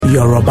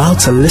You're about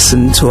to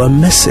listen to a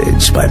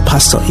message by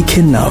Pastor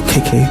Ikenna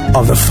Okeke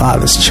of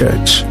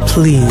Thefatherschurch.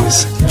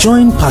 Please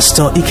join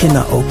Pastor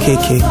Ikenna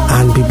Okeke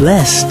and be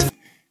blessed.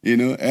 You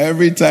know,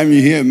 every time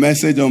you hear a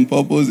message on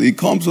purpose, it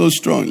comes so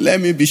strong.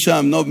 Let me be sure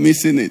I'm not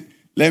missing it.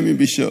 Let me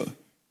be sure.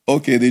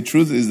 Okay, the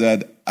truth is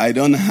that I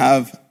don't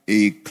have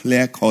a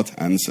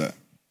clear-cut answer.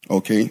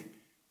 Okay?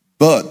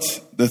 But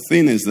the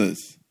thing is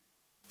this.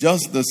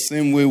 Just the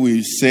same way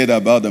we said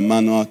about the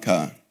manual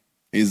car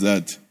is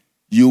that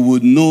you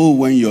would know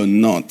when you're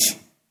not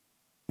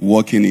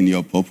working in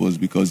your purpose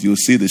because you'll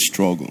see the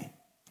struggle.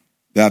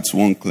 That's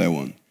one clear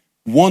one.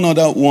 One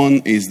other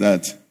one is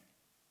that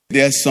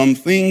there are some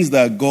things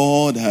that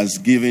God has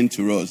given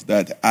to us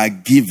that are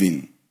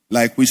given.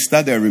 Like we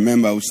started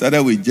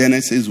with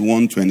Genesis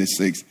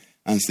 1:26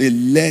 and say,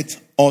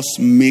 let us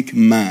make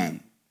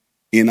man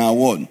in our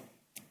what?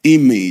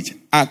 Image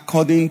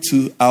according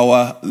to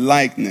our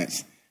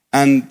likeness.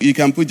 And you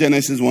can put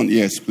Genesis 1.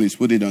 Yes, please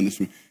put it on the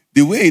screen.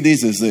 The way it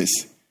is this.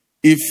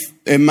 If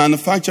a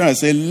manufacturer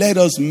say, let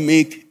us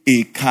make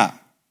a car,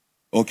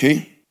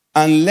 okay?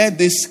 And let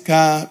this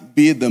car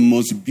be the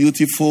most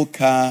beautiful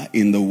car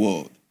in the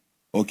world,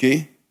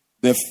 okay?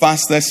 The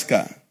fastest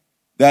car.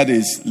 That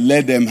is,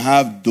 let them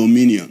have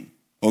dominion,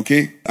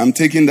 okay? I'm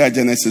taking that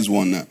Genesis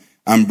 1 now.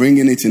 I'm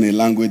bringing it in a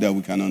language that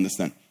we can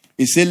understand.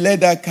 He said, let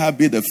that car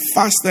be the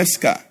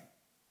fastest car,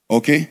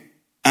 okay?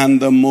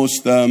 And the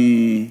most,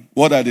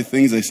 what are the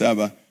things they say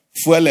about?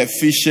 Fuel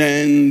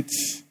efficient,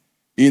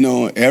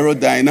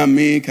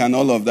 aerodynamic and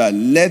all of that.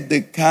 Let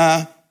the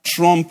car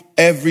trump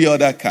every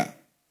other car.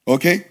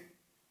 Okay?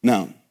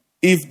 Now,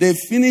 if they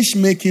finish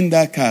making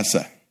that car,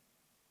 sir,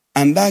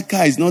 and that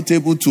car is not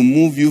able to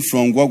move you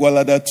from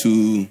Gwagwalada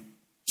to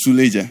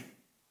Suleja,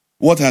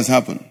 what has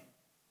happened?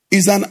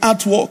 It's an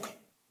artwork.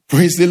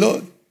 Praise the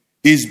Lord.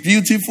 It's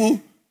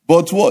beautiful,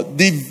 but what?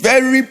 The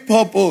very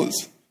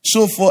purpose.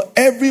 So for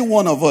every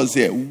one of us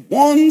here,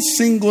 one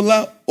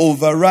singular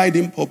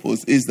overriding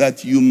purpose is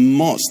that you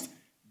must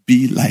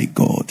be like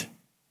God.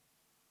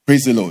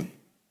 Praise the Lord.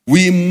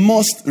 We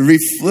must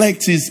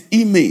reflect His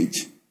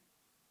image.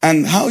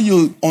 And how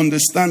you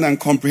understand and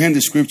comprehend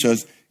the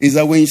scriptures is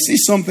that when you see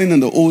something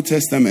in the Old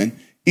Testament,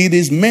 it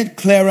is made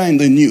clearer in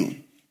the New.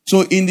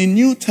 So in the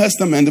New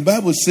Testament, the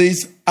Bible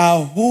says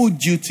our whole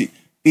duty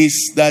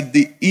is that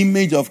the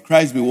image of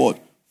Christ be what?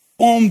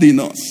 Formed in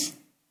us.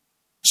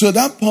 So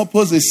that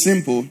purpose is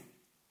simple.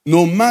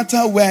 No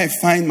matter where I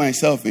find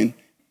myself in,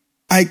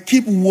 I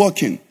keep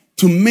working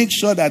to make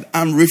sure that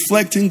I'm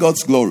reflecting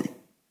God's glory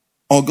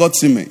or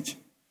God's image.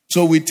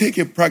 So we take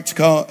a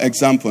practical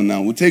example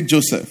now. We take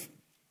Joseph.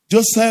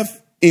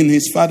 Joseph in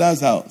his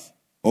father's house,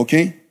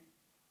 okay?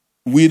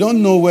 We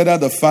don't know whether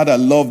the father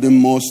loved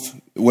him most.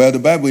 Well, the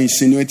Bible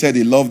insinuated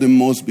he loved him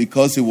most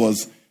because he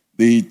was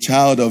the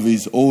child of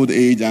his old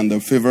age and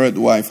the favorite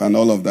wife and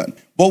all of that.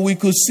 But we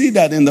could see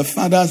that in the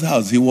father's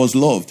house, he was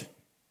loved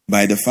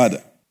by the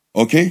father.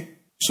 Okay?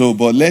 So,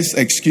 but let's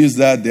excuse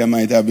that. There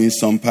might have been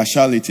some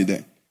partiality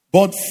there.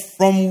 But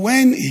from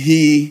when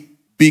he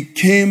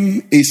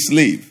became a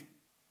slave,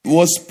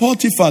 was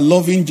Potiphar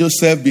loving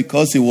Joseph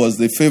because he was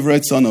the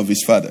favorite son of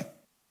his father?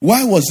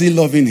 Why was he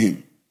loving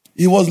him?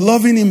 He was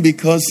loving him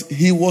because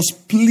he was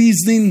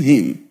pleasing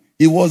him.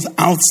 He was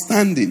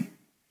outstanding.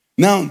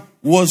 Now,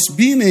 was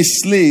being a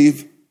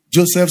slave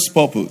Joseph's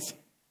purpose?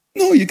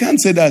 No, you can't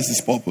say that's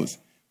his purpose.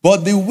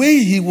 But the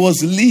way he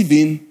was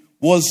living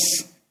was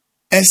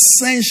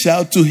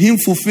essential to him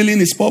fulfilling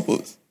his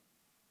purpose.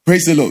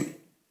 Praise the Lord.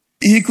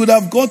 He could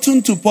have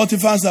gotten to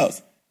Potiphar's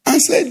house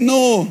and said,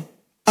 no,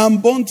 I'm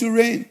born to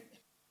reign.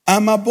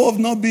 I'm above,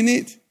 not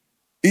beneath.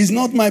 It's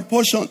not my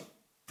portion.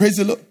 Praise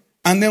the Lord.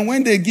 And then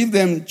when they give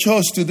them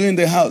chores to do in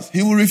the house,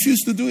 he will refuse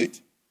to do it.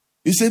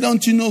 He said,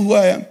 don't you know who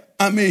I am?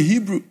 I'm a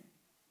Hebrew,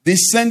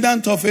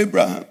 descendant of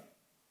Abraham.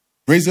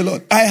 Praise the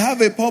Lord. I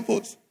have a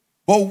purpose.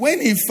 But when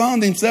he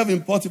found himself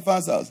in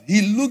Potiphar's house,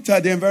 he looked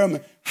at the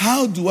environment.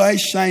 How do I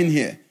shine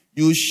here?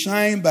 You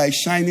shine by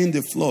shining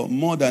the floor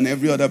more than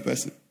every other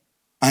person.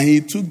 And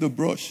he took the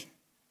brush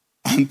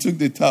and took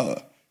the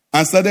towel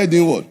and started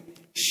doing what?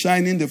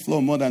 Shining the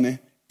floor more than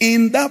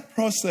in that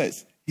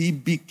process, he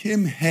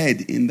became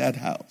head in that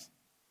house.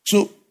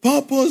 So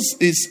purpose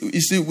is,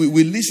 you see,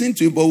 we listen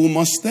to it, but we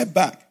must step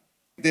back.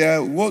 There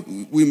are what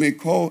we may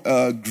call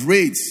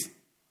grades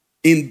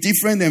in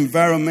different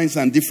environments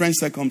and different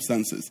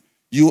circumstances.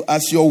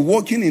 As you're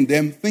walking in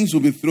them, things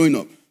will be thrown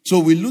up. So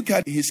we look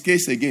at his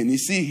case again. You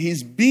see,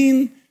 he's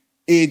been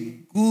a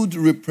good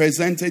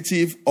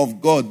representative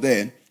of God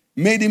there,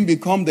 made him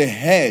become the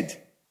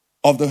head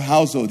of the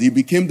household. He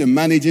became the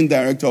managing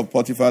director of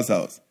Potiphar's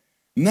house.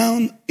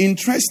 Now,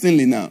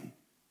 interestingly now,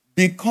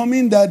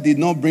 becoming that did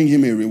not bring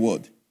him a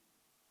reward.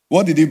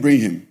 What did it bring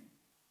him?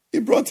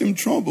 It brought him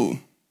trouble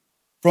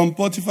from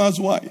Potiphar's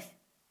wife.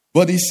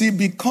 But you see,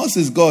 because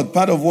it's God,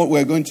 part of what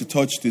we're going to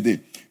touch today,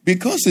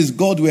 because it's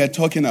God we are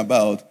talking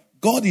about,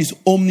 God is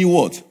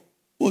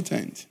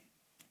omnipotent.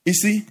 You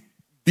see,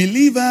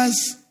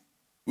 believers,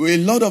 a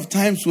lot of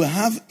times will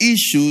have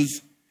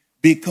issues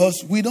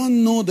because we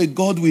don't know the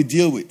God we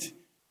deal with.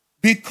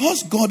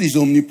 Because God is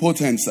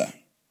omnipotent, sir,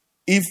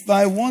 if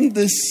I want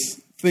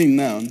this thing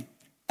now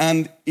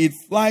and it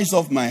flies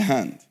off my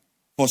hand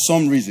for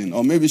some reason,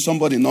 or maybe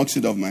somebody knocks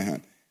it off my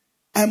hand,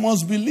 I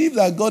must believe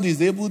that God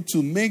is able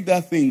to make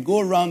that thing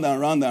go round and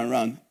round and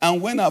round.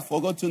 And when I've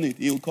forgotten it,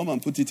 he'll come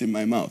and put it in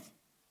my mouth.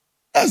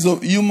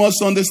 You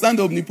must understand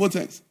the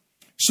omnipotence.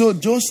 So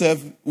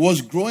Joseph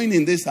was growing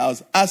in this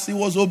house as he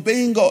was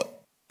obeying God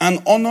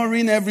and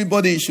honoring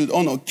everybody he should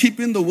honor,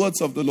 keeping the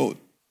words of the Lord.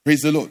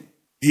 Praise the Lord.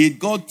 He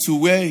got to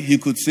where he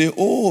could say,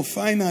 oh,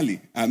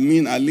 finally, at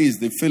least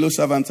the fellow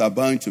servants are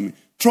bowing to me.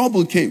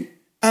 Trouble came,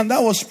 and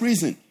that was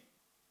prison.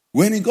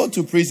 When he got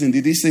to prison,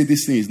 did he say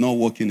this thing is not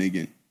working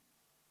again?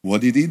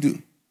 What did he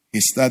do?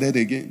 He started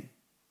again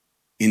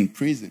in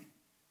prison.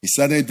 He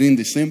started doing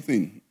the same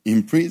thing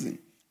in prison.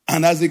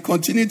 And as he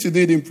continued to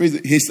do it in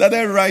prison, he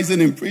started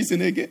rising in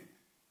prison again.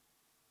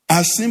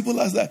 As simple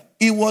as that.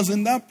 It was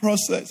in that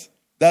process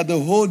that the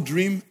whole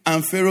dream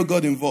and Pharaoh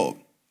got involved.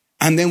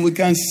 And then we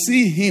can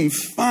see him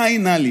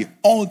finally,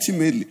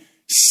 ultimately,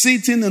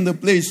 sitting in the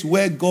place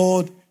where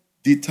God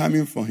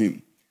determined for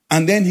him.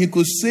 And then he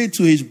could say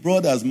to his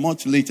brothers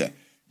much later,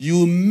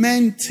 you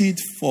meant it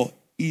for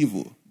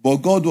evil. But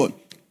God what?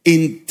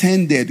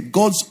 Intended.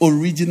 God's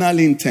original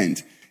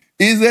intent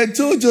is they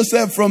told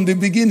Joseph from the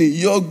beginning,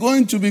 you're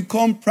going to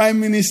become prime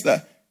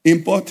minister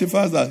in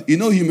Potiphar's house. You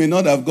know, he may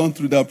not have gone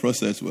through that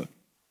process well.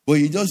 But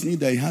he just knew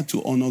that he had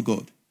to honor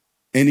God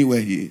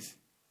anywhere he is.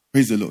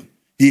 Praise the Lord.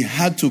 He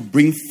had to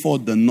bring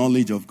forth the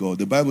knowledge of God.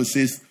 The Bible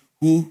says,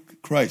 who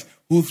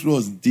through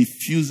us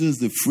diffuses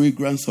the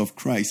fragrance of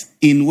Christ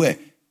in where?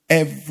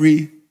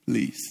 Every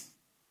place.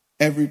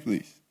 Every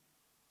place.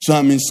 So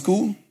I'm in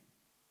school.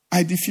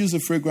 I diffuse the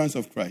fragrance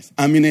of Christ.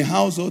 I'm in a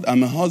household.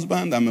 I'm a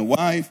husband. I'm a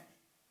wife.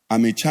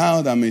 I'm a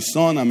child. I'm a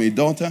son. I'm a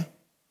daughter.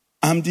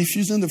 I'm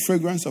diffusing the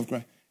fragrance of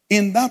Christ.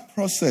 In that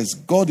process,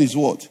 God is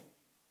what?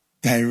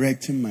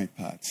 Directing my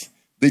paths.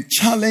 The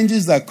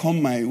challenges that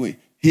come my way,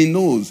 he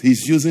knows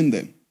he's using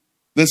them.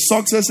 The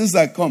successes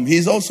that come,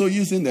 he's also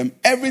using them.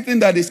 Everything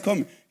that is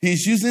coming,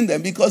 he's using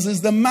them because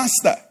he's the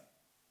master.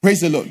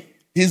 Praise the Lord.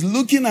 He's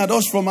looking at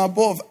us from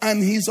above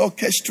and he's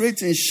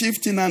orchestrating,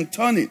 shifting and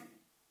turning.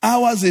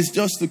 Ours is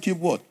just to keep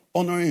what?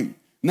 Honoring him.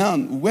 Now,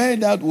 where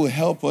that will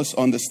help us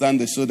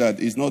understand this so that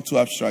it's not too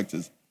abstract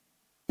is,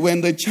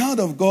 when the child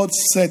of God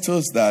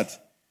settles that,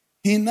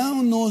 he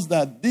now knows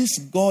that this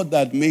God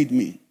that made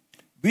me,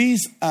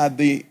 these are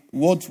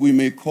what we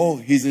may call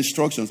his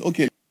instructions.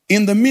 Okay,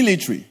 in the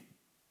military,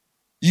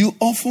 you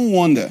often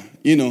wonder,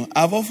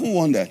 I've often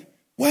wondered,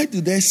 why do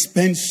they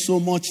spend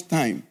so much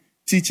time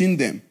teaching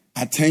them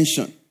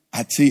attention,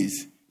 at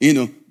ease?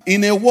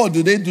 In a war,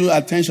 do they do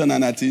attention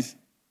and at ease?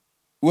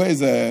 Where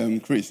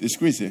is Chris? Is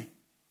Chris here?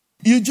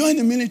 You join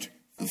the military.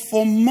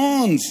 For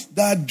months,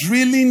 they're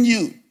drilling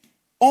you.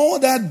 All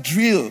that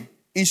drill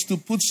is to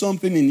put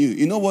something in you.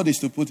 You know what is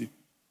to put it?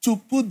 To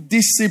put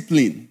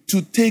discipline,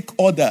 to take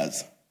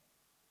orders.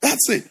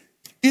 That's it.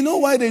 You know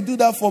why they do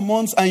that for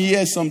months and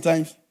years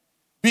sometimes?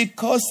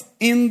 Because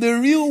in the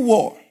real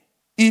war,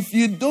 if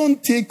you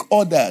don't take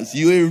orders,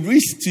 you're a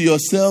risk to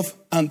yourself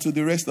and to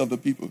the rest of the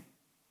people.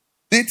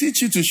 They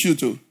teach you to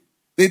shoot.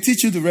 They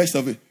teach you the rest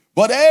of it.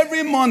 But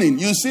every morning,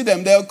 you see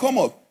them, they'll come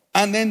up.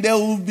 And then they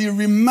will be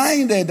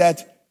reminded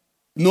that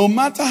no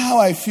matter how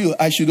I feel,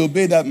 I should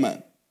obey that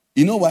man.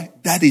 You know why?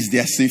 That is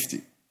their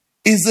safety.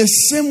 It's the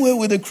same way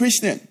with a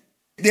Christian.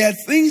 There are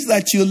things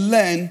that you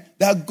learn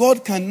that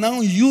God can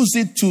now use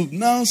it to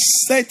now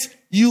set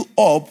you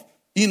up,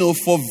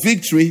 for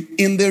victory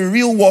in the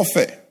real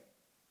warfare.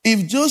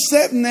 If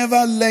Joseph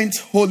never learned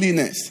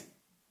holiness,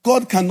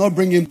 God cannot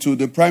bring him to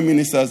the prime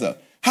minister's house.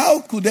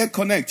 How could they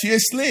connect? You're a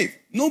slave.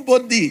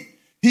 Nobody.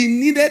 He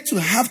needed to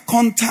have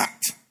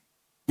contact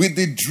with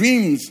the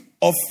dreams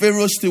of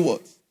Pharaoh's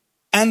stewards.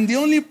 And the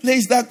only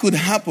place that could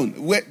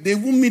happen, where they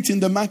won't meet in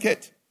the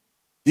market.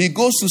 He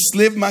goes to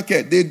slave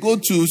market. They go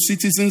to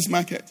citizens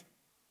market.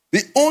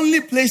 The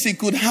only place it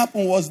could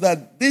happen was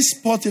that this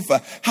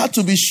Potiphar had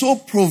to be so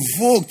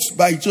provoked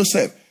by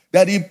Joseph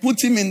that he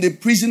put him in the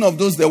prison of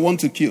those they want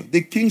to kill,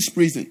 the king's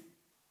prison.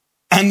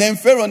 And then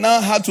Pharaoh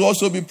now had to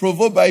also be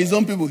provoked by his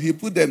own people. He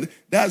put them,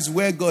 that's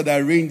where God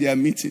arranged their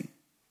meeting.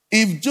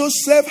 If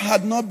Joseph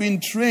had not been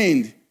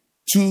trained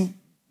to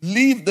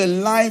live the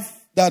life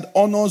that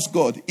honors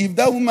God, if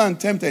that woman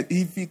tempted,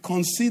 if he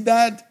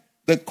considered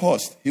the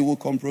cost, he will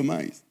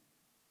compromise.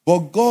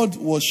 But God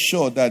was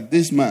sure that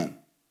this man,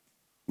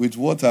 with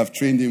what I've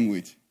trained him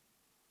with,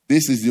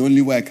 this is the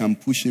only way I can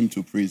push him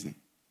to prison.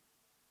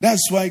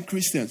 That's why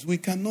Christians, we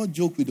cannot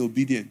joke with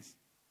obedience.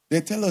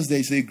 They tell us there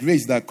is a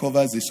grace that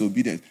covers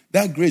disobedience.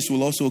 That grace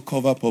will also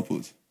cover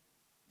purpose.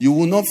 You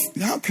will not,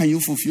 how can you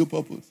fulfill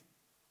purpose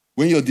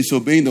when you're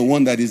disobeying the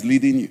one that is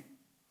leading you?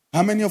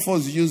 How many of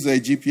us use a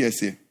GPS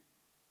here?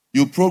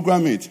 You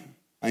program it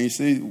and you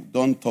say,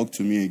 don't talk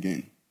to me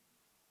again.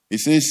 It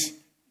says,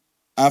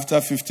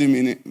 after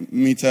 50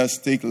 meters,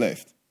 take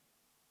left.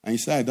 And you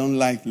say, I don't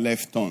like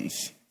left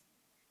turns.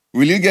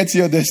 Will you get to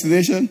your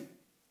destination?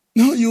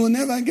 No, you will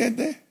never get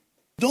there.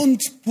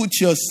 Don't put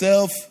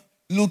yourself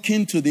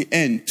looking to the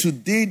end.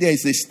 Today there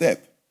is a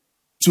step.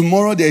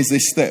 Tomorrow there is a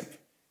step.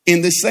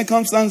 In the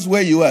circumstance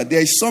where you are,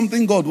 there is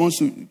something God wants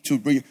to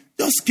bring.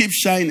 Just keep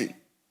shining.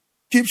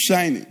 Keep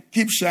shining.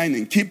 Keep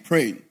shining. Keep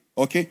praying.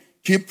 Okay?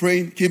 Keep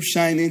praying. Keep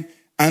shining.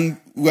 And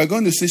we're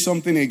going to see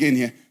something again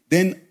here.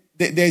 Then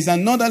there's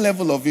another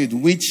level of it,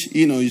 which,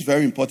 is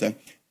very important.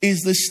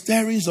 Is the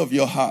stirrings of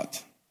your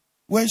heart.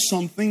 Where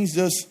some things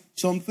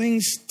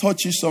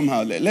touch you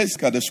somehow. Let's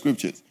look at the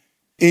scriptures.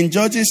 In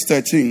Judges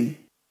 13,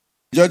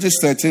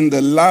 the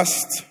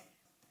last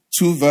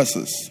 2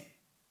 verses.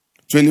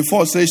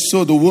 24 says,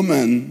 so the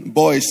woman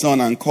bore a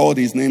son and called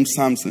his name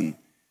Samson.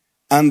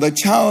 And the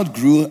child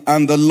grew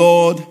and the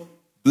Lord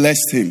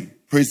blessed him.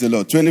 Praise the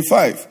Lord.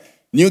 25,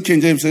 New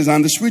King James says,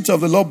 and the Spirit of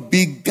the Lord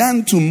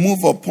began to move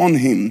upon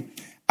him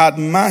at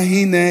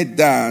Mahine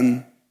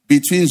Dan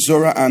between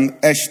Zorah and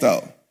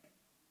Eshtal.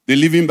 The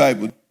Living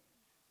Bible.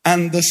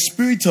 And the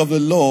Spirit of the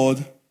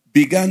Lord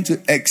began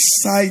to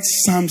excite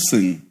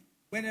Samson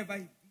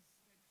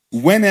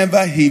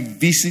whenever he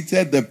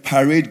visited the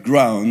parade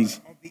grounds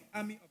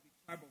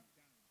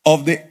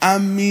of the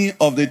army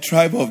of the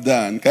tribe of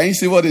Dan. Can you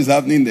see what is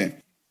happening there?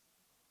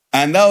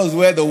 And that was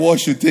where the war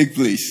should take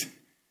place.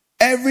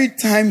 Every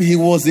time he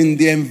was in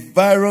the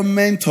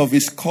environment of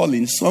his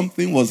calling,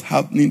 something was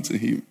happening to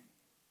him.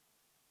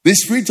 The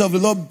Spirit of the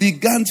Lord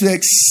began to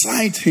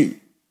excite him.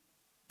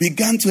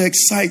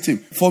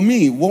 For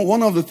me,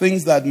 one of the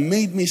things that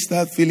made me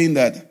start feeling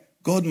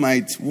that God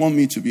might want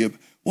me to be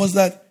was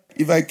that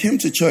if I came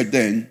to church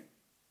then,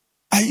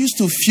 I used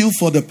to feel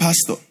for the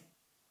pastor.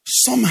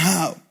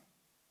 Somehow,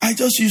 I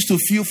just used to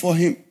feel for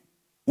him.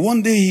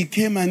 One day he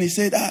came and he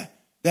said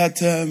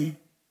that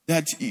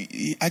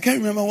I can't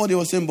remember what he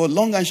was saying, but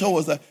long and short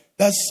was that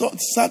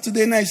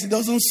Saturday nights he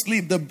doesn't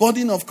sleep. The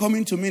burden of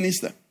coming to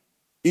minister,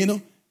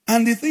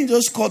 And the thing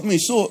just caught me.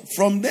 So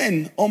from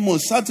then,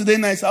 almost Saturday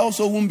nights, I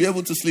also wouldn't be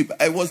able to sleep.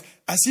 I was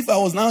as if I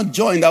was now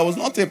joined. I was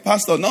not a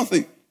pastor,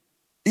 nothing.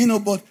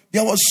 But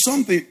there was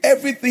something.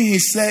 Everything he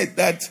said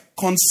that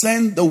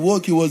concerned the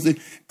work he was doing,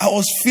 I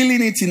was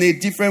feeling it in a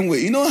different way.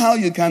 You know how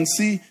you can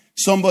see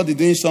somebody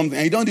doing something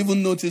and you don't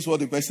even notice what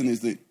the person is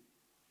doing.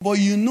 But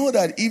you know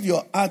that if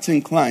you're art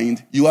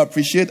inclined, you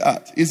appreciate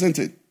art, isn't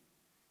it?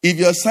 If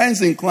you're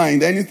science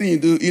inclined, anything you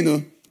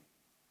do,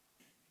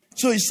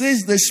 So it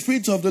says the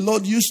Spirit of the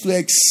Lord used to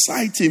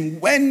excite him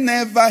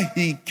whenever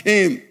he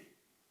came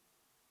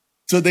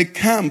to the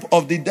camp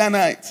of the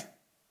Danites,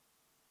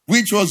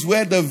 which was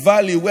where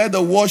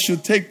the war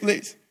should take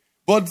place.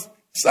 But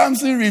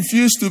Samson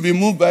refused to be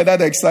moved by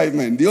that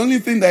excitement. The only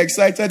thing that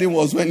excited him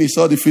was when he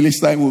saw the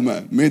Philistine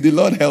woman. May the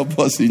Lord help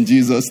us in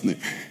Jesus' name.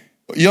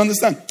 You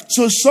understand?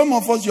 So some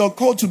of us, you're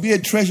called to be a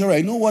treasurer.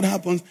 You know what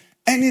happens?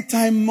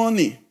 Anytime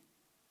money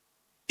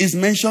is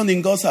mentioned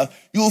in God's house,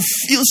 you'll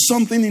feel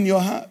something in your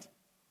heart.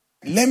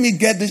 Let me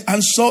get this.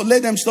 And so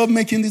let them stop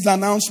making this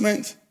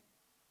announcement.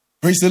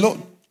 Praise the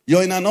Lord.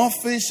 You're in an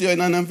office, you're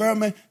in an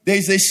environment. There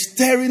is a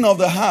stirring of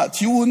the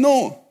heart. You will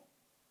know.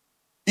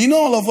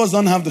 All of us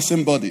don't have the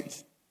same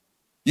burdens.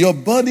 Your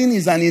burden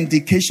is an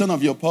indication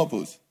of your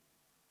purpose.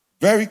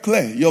 Very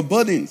clear. Your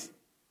burdens.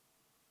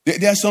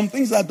 There are some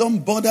things that don't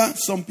bother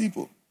some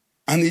people.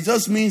 And it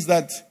just means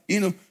that,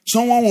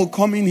 someone will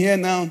come in here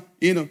now,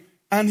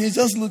 and he's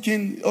just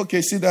looking,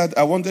 okay, see that,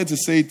 I wanted to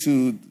say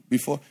to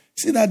before,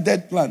 see that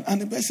dead plant. And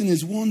the person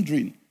is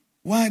wondering,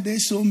 why are they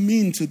so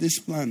mean to this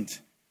plant?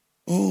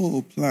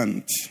 Oh,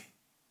 plant.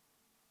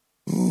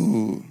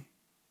 Oh.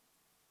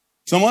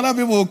 Some other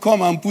people will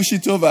come and push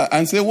it over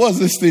and say, what's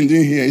this thing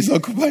doing here? It's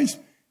occupied.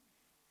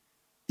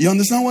 You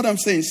understand what I'm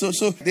saying? So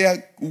there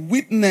are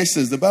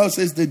witnesses. The Bible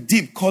says the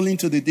deep calling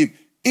to the deep.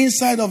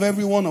 Inside of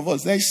every one of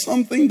us, there's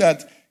something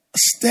that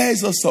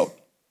stirs us up.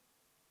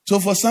 So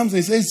for Samson,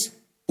 it says,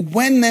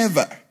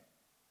 whenever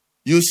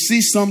you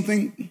see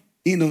something,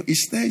 it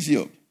stirs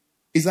you up.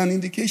 It's an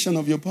indication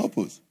of your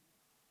purpose.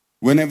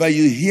 Whenever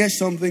you hear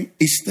something,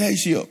 it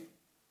stirs you up.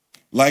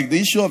 Like the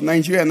issue of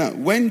Nigeria now.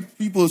 When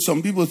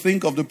some people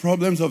think of the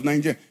problems of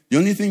Nigeria, the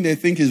only thing they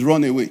think is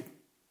run away.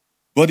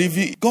 But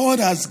if God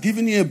has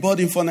given you a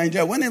burden for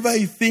Nigeria, whenever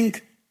you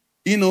think,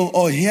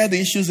 or hear the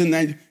issues in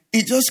Nigeria,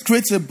 it just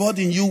creates a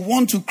burden. You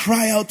want to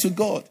cry out to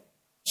God.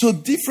 So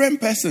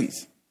different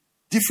persons,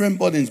 different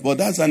burdens, but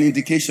that's an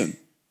indication.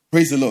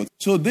 Praise the Lord.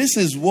 So this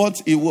is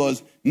what it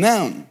was.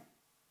 Now,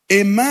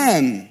 a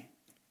man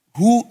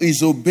who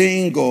is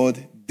obeying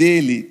God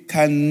daily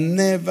can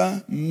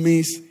never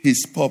miss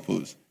his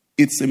purpose.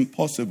 It's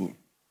impossible.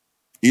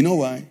 You know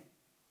why?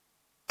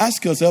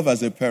 Ask yourself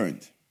as a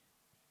parent,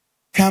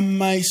 can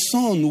my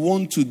son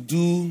want to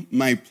do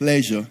my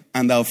pleasure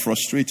and I'll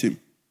frustrate him?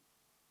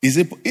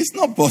 It's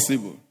not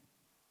possible.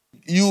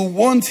 You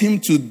want him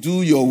to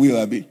do your will,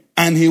 Abi,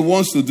 and he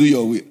wants to do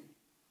your will.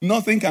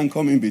 Nothing can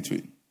come in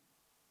between.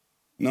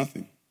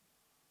 Nothing.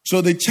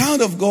 So the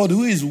child of God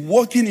who is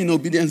walking in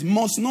obedience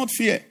must not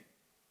fear.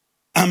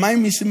 Am I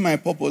missing my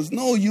purpose?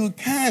 No, you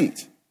can't.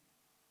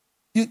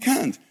 You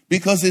can't.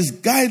 Because his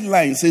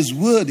guidelines, his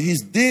word,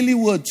 his daily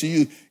word to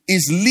you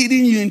is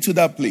leading you into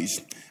that place.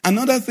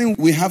 Another thing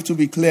we have to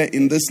be clear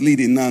in this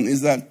leading now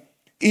is that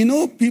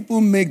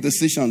People make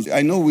decisions.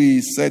 I know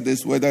we said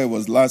this, whether it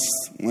was last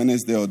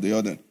Wednesday or the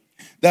other,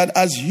 that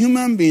as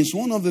human beings,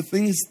 one of the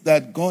things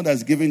that God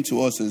has given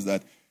to us is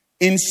that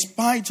in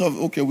spite of,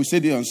 we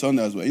said it on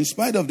Sunday as well, in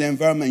spite of the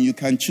environment, you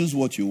can choose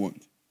what you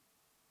want.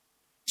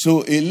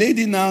 So a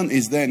lady now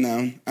is there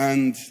now,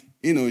 and,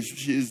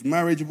 she's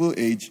marriageable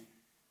age,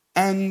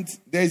 and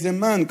there's a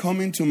man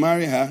coming to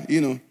marry her,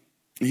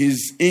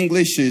 his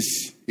English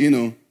is,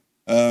 Queen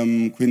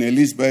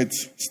Elizabeth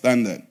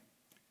standard.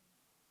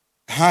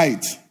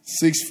 Height,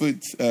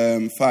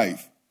 6'5".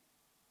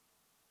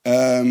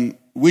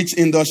 Which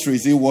industry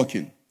is he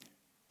working?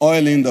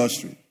 Oil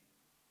industry.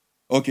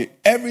 Okay,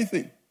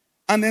 everything.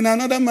 And then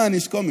another man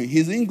is coming.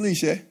 He's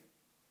English,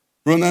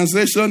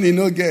 Pronunciation, he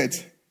no get.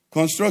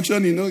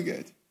 Construction, he no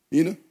get.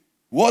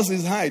 What's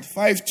his height?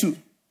 5'2".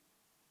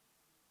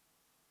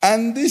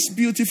 And this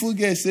beautiful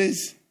girl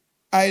says,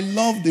 I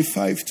love the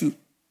 5'2".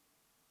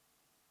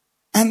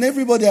 And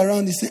everybody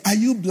around is saying, are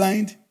you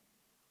blind?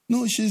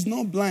 No, she's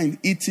not blind.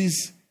 It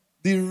is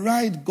the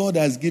right God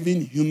has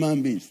given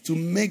human beings to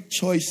make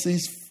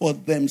choices for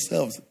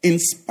themselves in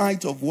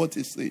spite of what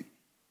they say.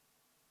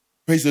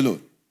 Praise the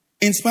Lord.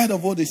 In spite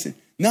of what they say.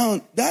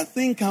 Now, that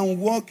thing can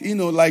work,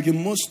 like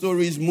in most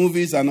stories,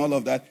 movies and all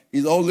of that.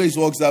 It always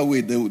works that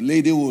way. The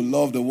lady will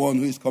love the one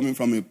who is coming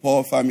from a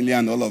poor family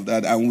and all of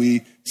that, and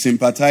we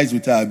sympathize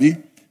with her, Abby.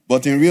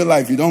 But in real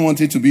life, you don't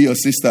want it to be your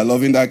sister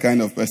loving that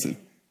kind of person.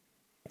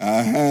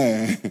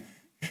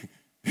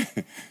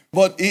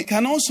 But it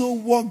can also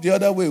work the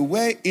other way,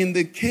 where in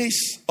the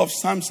case of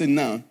Samson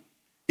now,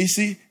 you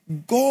see,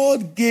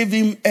 God gave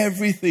him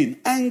everything,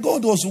 and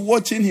God was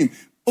watching him.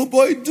 Oh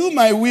boy, do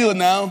my will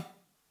now.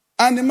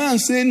 And the man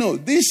said, no,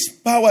 this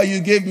power you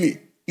gave me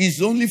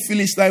is only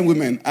Philistine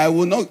women. I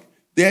will not,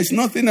 there's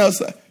nothing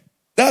else.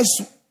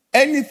 That's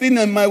anything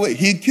in my way.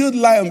 He killed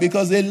lion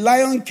because a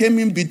lion came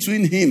in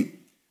between him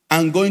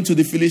and going to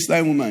the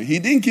Philistine woman. He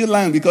didn't kill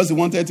lion because he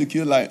wanted to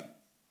kill lion.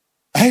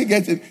 I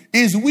get it.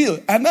 His will.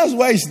 And that's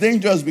why it's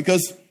dangerous,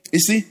 because, you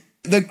see,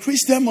 the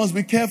Christian must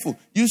be careful.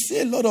 You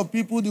see a lot of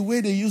people, the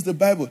way they use the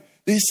Bible,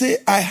 they say,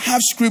 I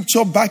have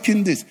scripture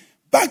backing this.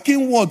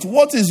 Backing what?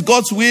 What is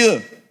God's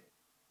will?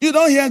 You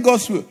don't hear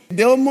God's will.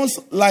 They're almost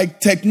like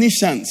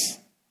technicians,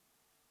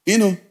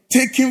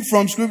 taking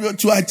from scripture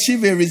to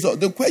achieve a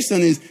result. The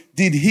question is,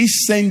 did he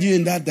send you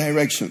in that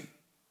direction?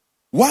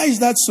 Why is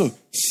that so?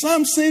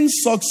 Samson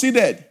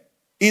succeeded,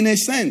 in a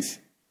sense,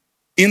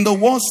 in the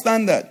world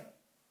standard.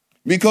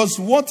 Because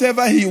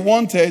whatever he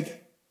wanted,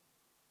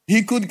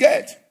 he could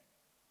get.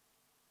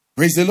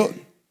 Praise the Lord.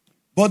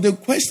 But the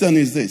question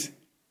is this.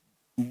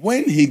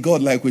 When he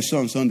got, like we saw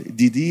on Sunday,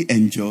 did he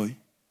enjoy?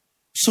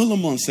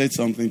 Solomon said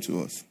something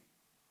to us.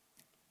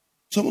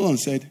 Solomon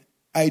said,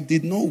 I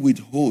did not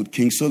withhold,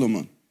 King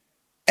Solomon,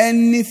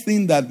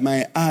 anything that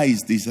my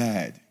eyes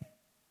desired.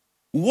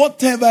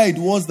 Whatever it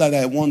was that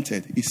I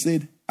wanted, he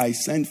said, I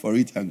sent for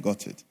it and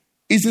got it.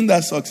 Isn't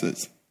that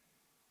success?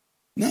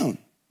 Now,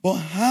 but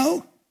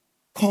how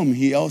come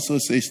he also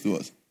says to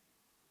us,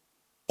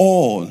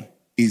 all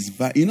is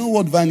you know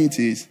what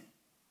vanity is?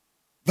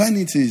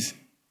 Vanity is,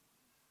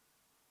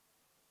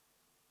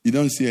 you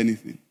don't see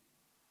anything.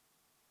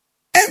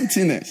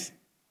 Emptiness.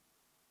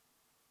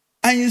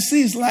 And you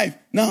see his life.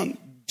 Now,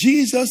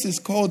 Jesus is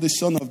called the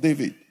son of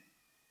David.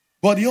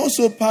 But he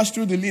also passed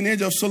through the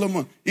lineage of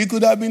Solomon. He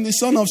could have been the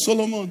son of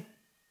Solomon.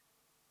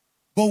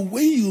 But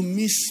when you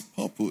miss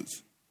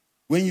purpose,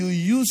 when you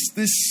use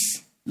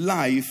this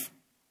life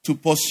to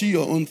pursue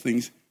your own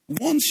things,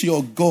 once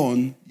you're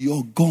gone,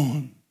 you're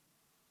gone.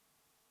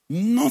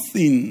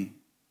 Nothing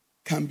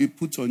can be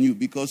put on you,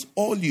 because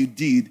all you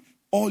did,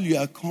 all you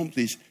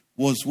accomplished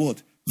was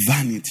what?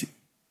 Vanity.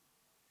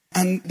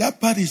 And that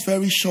part is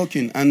very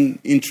shocking and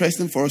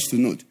interesting for us to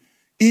note.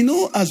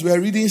 As we're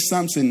reading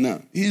Samson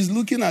now, he's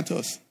looking at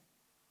us.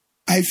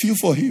 I feel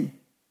for him.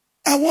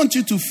 I want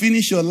you to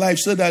finish your life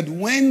so that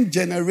when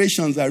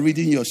generations are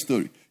reading your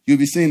story, you'll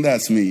be saying,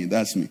 that's me,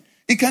 that's me.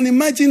 You can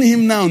imagine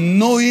him now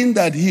knowing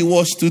that he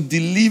was to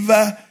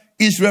deliver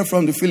Israel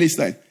from the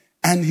Philistines.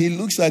 And he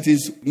looks at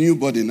his new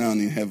body now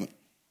in heaven.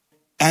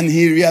 And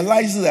he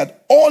realizes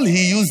that all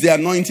he used the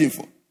anointing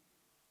for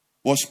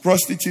was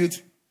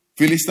prostitute,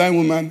 Philistine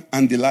woman,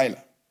 and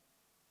Delilah.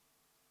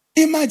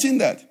 Imagine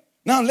that.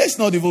 Now, let's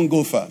not even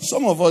go far.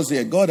 Some of us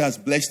here, God has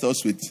blessed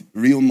us with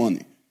real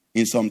money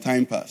in some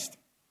time past.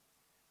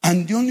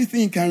 And the only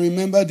thing you can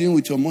remember doing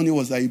with your money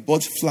was that you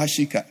bought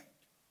flashy car,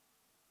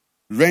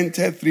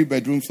 rented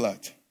 3-bedroom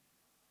flat,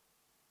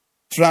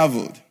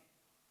 traveled.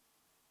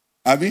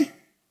 Abby,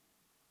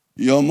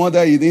 your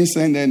mother, you didn't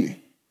send any.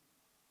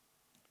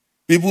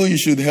 People you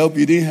should help,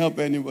 you didn't help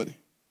anybody.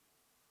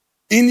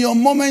 In your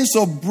moments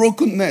of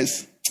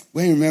brokenness,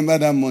 when you remember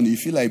that money, you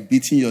feel like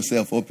beating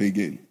yourself up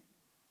again.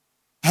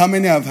 How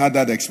many have had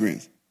that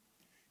experience?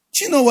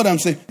 Do you know what I'm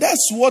saying?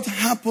 That's what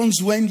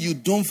happens when you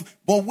don't.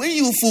 But when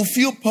you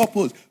fulfill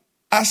purpose,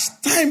 as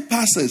time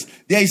passes,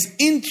 there is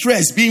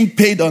interest being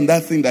paid on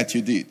that thing that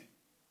you did.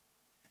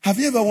 Have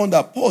you ever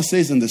wondered? Paul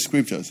says in the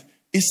scriptures,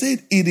 he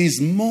said, it is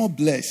more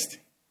blessed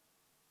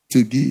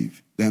to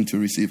give than to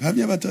receive. Have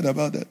you ever thought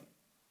about that?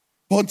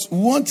 But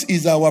what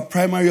is our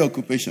primary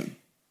occupation?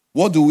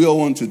 What do we all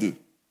want to do?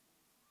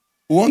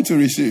 We want to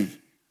receive,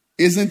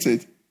 isn't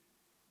it?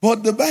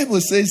 But the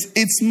Bible says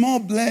it's more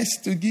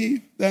blessed to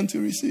give than to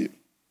receive.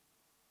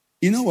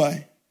 You know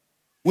why?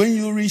 When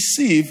you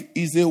receive,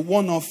 is a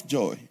one-off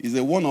joy, is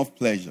a one-off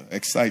pleasure,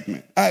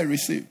 excitement. I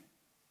receive.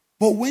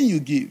 But when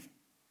you give,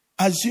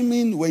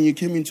 assuming when you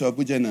came into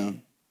Abuja now,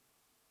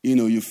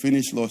 you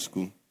finished law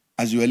school.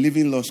 As you were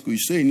leaving law school, you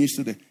saw a new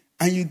student,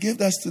 and you gave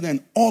that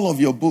student all of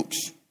your books.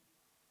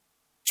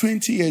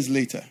 20 years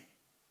later,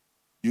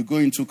 you go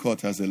into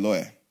court as a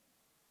lawyer.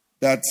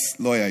 That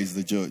lawyer is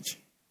the judge.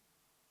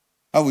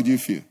 How would you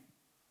feel?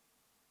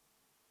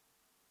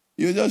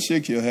 You just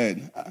shake your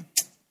head.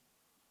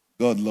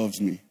 God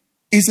loves me.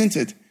 Isn't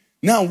it?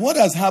 Now, what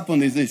has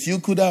happened is this. You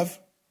could have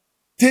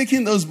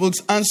taken those books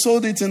and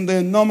sold it in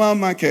the normal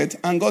market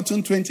and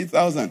gotten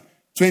 20,000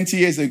 20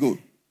 years ago.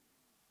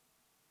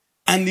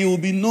 And it will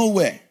be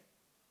nowhere.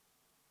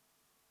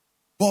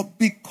 But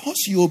because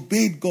you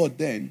obeyed God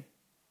then,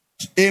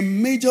 a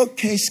major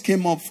case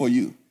came up for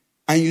you.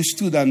 And you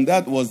stood, and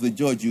that was the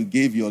judge you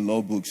gave your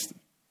law books to.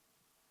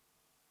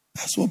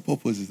 That's what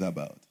purpose is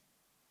about.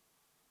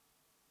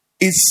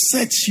 It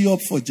sets you up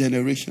for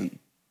generation.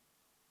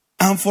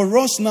 And for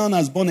us now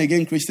as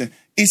born-again Christians,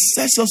 it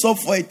sets us up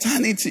for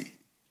eternity.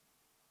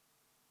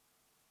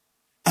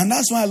 And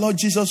that's why Lord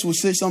Jesus will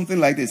say something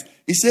like this.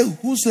 He said,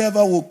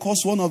 whosoever will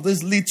cause one of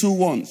these little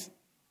ones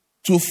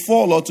to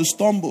fall or to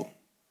stumble,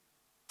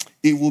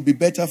 it will be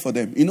better for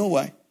them. You know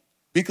why?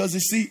 Because you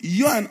see,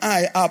 you and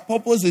I, our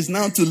purpose is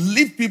now to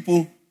lead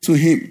people to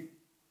Him.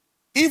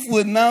 If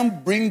we now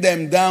bring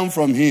them down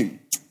from Him,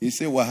 He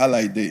say,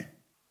 wahala ide.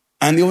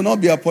 And it will not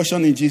be a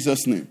portion in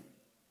Jesus' name.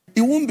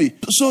 It won't be.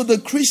 So the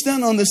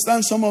Christian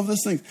understands some of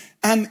these things.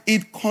 And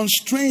it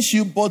constrains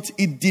you, but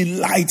it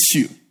delights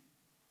you.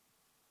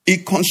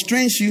 It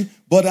constrains you,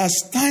 but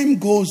as time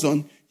goes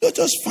on, you're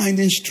just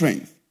finding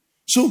strength.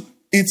 So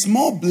it's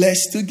more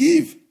blessed to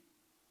give.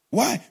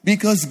 Why?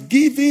 Because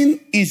giving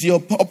is your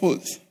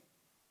purpose.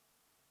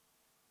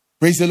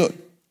 Praise the Lord.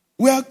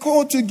 We are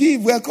called to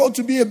give. We are called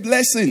to be a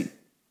blessing.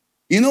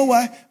 You know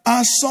why?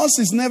 Our source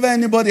is never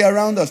anybody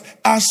around us.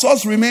 Our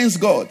source remains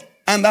God.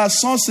 And our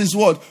source is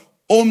what?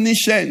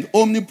 Omniscient,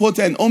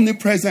 omnipotent,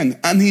 omnipresent.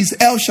 And He's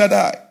El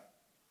Shaddai.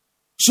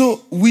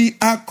 So we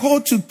are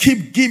called to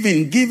keep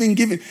giving.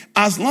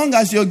 As long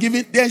as you're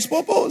giving, there's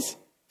purpose.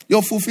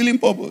 You're fulfilling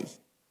purpose.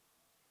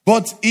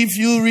 But if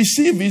you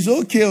receive, it's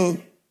okay.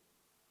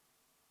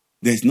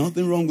 There's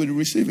nothing wrong with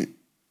receiving.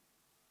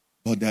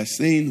 But they're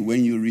saying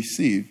when you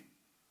receive,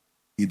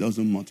 it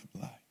doesn't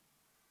multiply.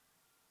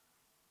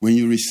 When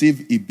you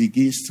receive, it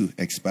begins to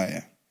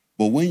expire.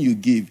 But when you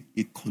give,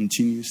 it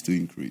continues to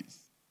increase.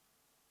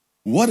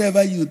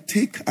 Whatever you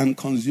take and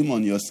consume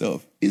on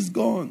yourself is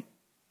gone.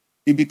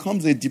 It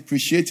becomes a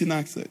depreciating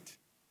asset.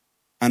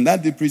 And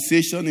that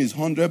depreciation is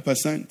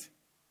 100%.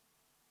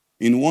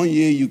 In 1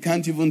 year, you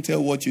can't even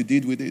tell what you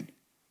did with it.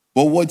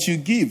 But what you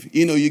give,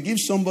 you give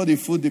somebody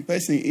food, the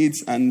person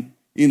eats and,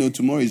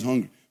 tomorrow is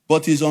hungry.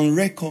 But it's on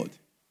record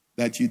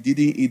that you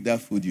didn't eat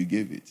that food you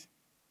gave it.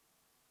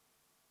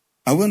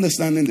 Are we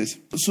understanding this?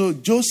 So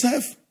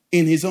Joseph,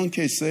 in his own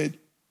case, said,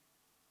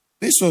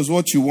 this was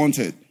what you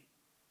wanted.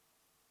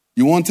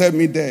 You wanted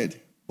me dead.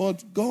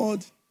 But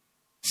God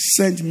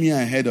sent me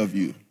ahead of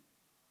you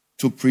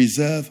to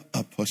preserve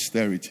a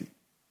posterity.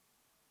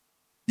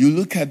 You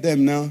look at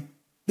them now,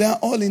 they are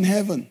all in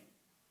heaven.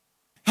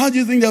 How do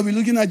you think they'll be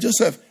looking at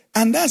Joseph?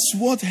 And that's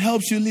what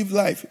helps you live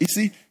life. You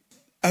see,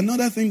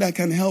 another thing that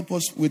can help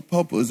us with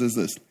purpose is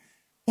this.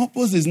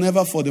 Purpose is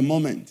never for the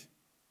moment.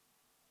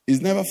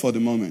 It's never for the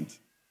moment.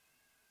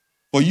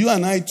 For you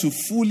and I to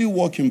fully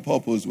walk in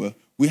purpose, well,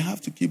 we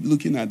have to keep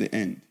looking at the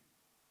end.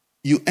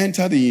 You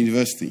enter the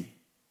university,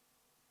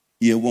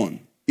 year 1.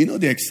 You know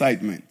the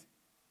excitement.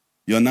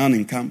 You're now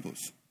in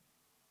campus.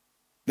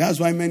 That's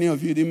why many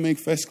of you didn't make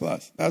first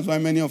class. That's why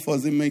many of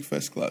us didn't make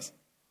first class.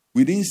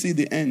 We didn't see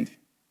the end.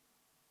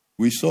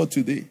 We saw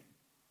today.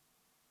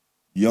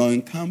 You're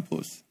in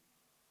campus.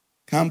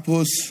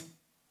 Campus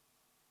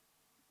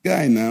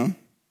guy now.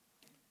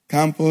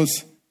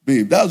 Campus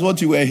babe. That's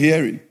what you were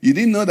hearing. You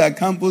didn't know that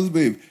campus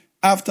babe,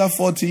 after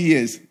 40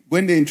 years,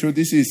 when they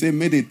introduce you, say,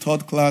 made a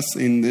third class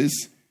in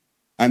this,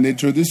 and they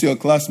introduce your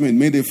classmate,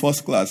 made a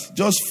first class.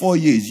 Just 4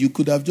 years. You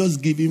could have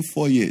just given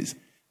 4 years.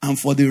 And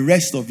for the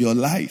rest of your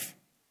life,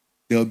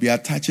 they'll be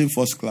attaching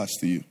first class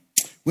to you.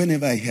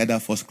 Whenever I hear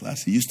that first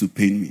class, it used to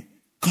pain me.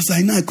 Because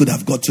I know I could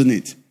have gotten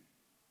it.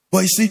 But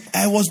you see,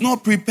 I was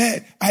not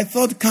prepared. I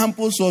thought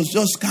campus was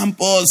just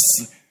campus.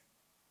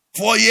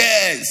 4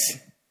 years.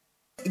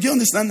 Do you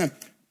understand that?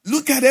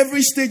 Look at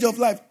every stage of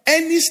life.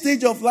 Any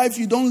stage of life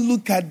you don't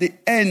look at the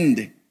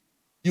end,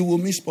 you will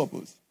miss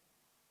purpose.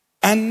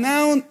 And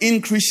now in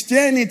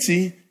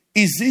Christianity,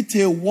 is it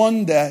a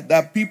wonder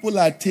that people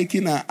are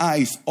taking our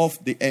eyes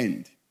off the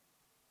end?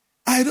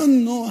 I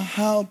don't know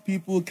how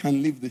people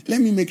can live this.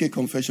 Let me make a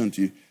confession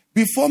to you.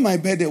 Before my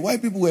birthday, while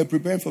people were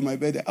preparing for my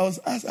birthday, I was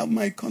asked,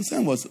 my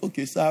concern was,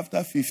 okay, so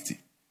after 50,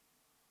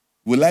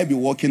 will I be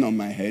walking on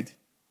my head?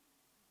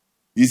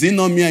 Is it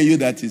not me and you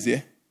that is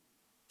here?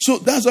 So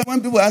that's why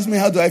when people ask me,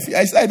 how do I feel?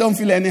 I say, I don't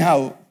feel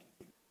anyhow.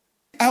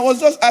 I was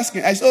just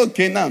asking. I said,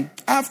 okay, now,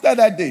 after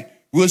that day,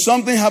 will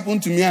something happen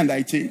to me and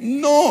I change?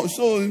 No.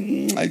 So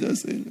I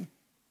just say,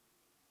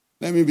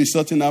 let me be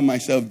sorting out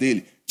myself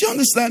daily. Do you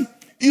understand?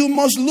 You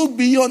must look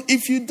beyond.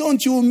 If you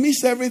don't, you will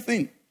miss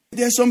everything.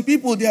 There are some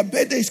people, their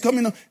birthday is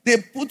coming up. They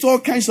put all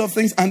kinds of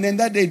things, and then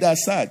that day they're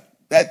sad.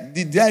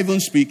 Did I even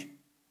speak?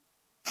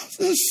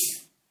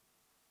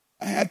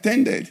 I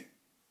attended.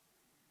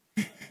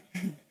 Do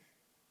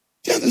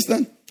you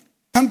understand?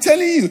 I'm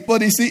telling you,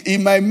 but you see, it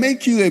might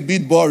make you a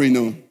bit boring,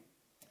 no?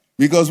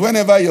 Because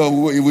whenever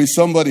you're with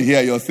somebody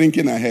here, you're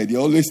thinking ahead.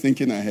 You're always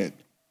thinking ahead.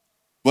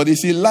 But you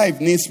see, life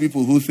needs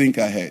people who think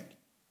ahead.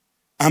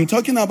 I'm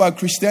talking about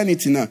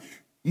Christianity now.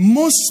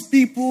 Most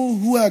people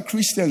who are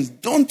Christians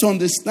don't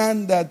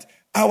understand that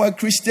our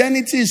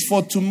Christianity is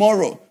for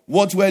tomorrow.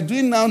 What we're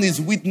doing now is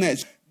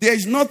witness. There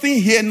is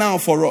nothing here now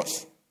for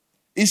us.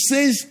 It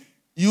says,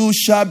 you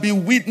shall be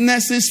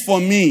witnesses for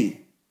me.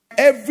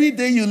 Every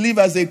day you live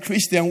as a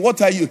Christian,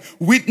 what are you?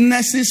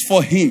 Witnesses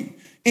for him.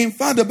 In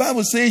fact, the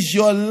Bible says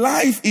your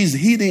life is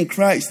hid in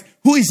Christ,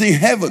 who is in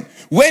heaven.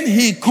 When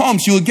he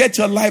comes, you'll get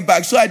your life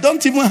back. So I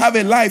don't even have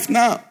a life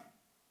now.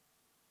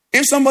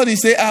 If somebody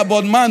say,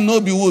 but man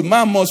no be wood,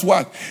 man must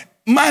work.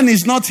 Man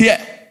is not here.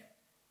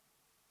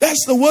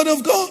 That's the word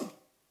of God.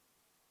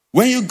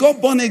 When you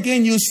got born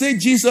again, you say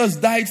Jesus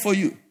died for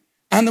you.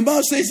 And the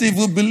Bible says if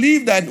we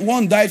believe that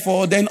one died for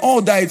all, then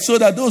all died, so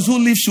that those who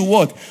live should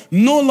what?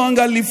 No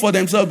longer live for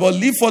themselves, but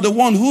live for the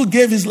one who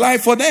gave his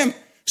life for them.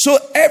 So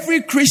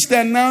every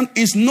Christian now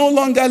is no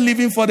longer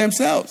living for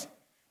themselves.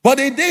 But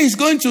a day is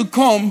going to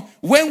come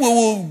when we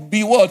will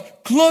be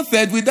what?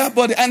 Clothed with that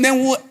body, and then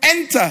we'll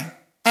enter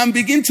and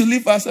begin to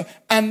live ourselves.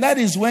 And that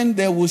is when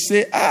they will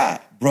say,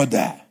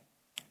 brother,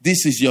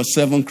 this is your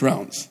 7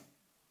 crowns.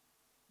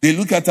 They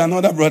look at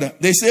another brother.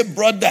 They say,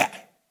 brother,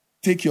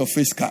 take your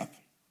face cap.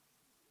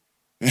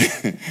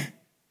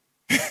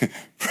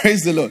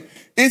 Praise the Lord.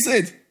 He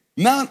said,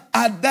 now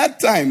at that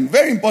time,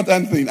 very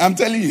important thing. I'm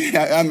telling you,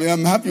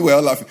 I'm happy we're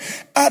all laughing.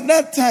 At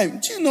that time,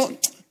 do you know,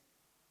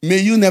 may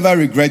you never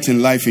regret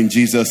in life in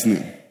Jesus'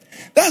 name.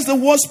 That's the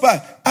worst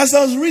part. As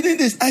I was reading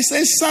this, I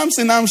said,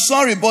 Samson, I'm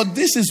sorry, but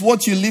this is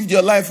what you lived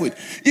your life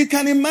with. You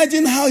can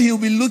imagine how he'll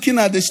be looking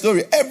at the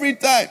story every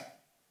time.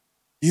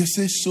 You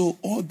say, so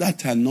all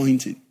that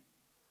anointing,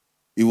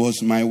 it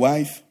was my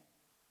wife,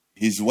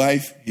 his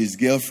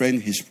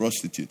girlfriend, his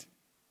prostitute.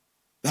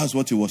 That's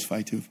what he was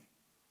fighting for.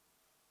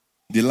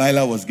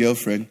 Delilah was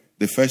girlfriend.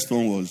 The first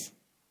one was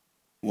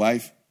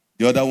wife.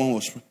 The other one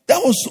was...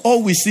 That was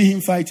all we see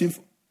him fighting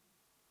for.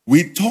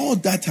 With all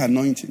that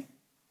anointing.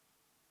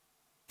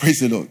 Praise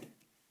the Lord.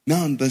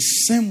 Now, in the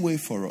same way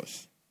for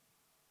us,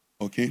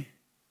 okay,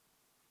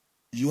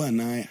 you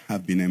and I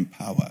have been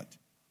empowered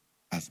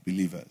as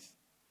believers.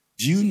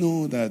 Do you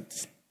know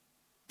that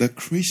the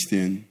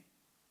Christian,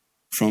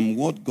 from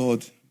what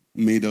God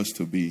made us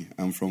to be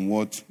and from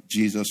what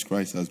Jesus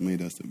Christ has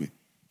made us to be,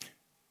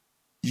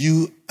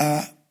 you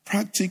are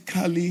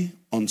practically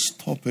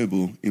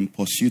unstoppable in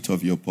pursuit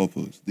of your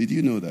purpose. Did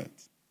you know that?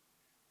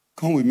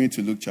 Come with me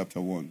to Luke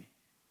chapter 1.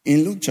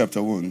 In Luke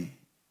chapter 1,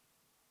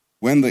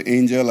 when the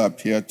angel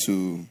appeared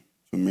to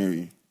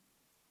Mary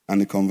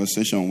and the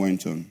conversation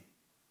went on,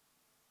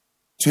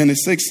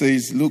 26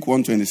 says, Luke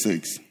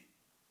 1:26.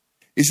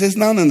 It says,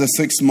 now in the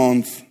 6th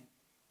month,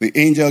 the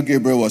angel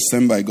Gabriel was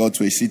sent by God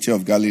to a city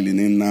of Galilee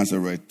named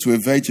Nazareth, to a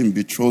virgin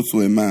betrothed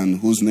to a man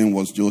whose name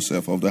was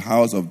Joseph, of the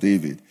house of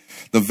David.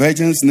 The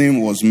virgin's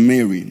name was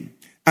Mary.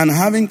 And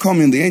having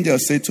come in, the angel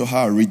said to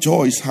her,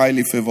 rejoice,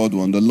 highly favored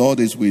one, the Lord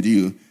is with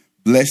you.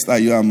 Blessed are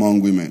you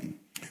among women.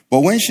 But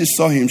when she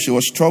saw him, she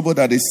was troubled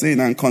at his saying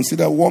and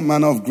considered what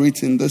manner of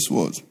greeting this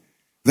was.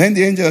 Then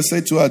the angel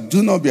said to her,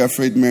 do not be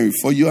afraid, Mary,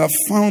 for you have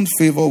found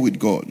favor with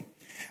God.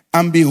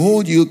 And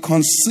behold, you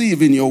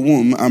conceive in your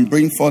womb and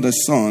bring forth a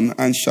son,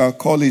 and shall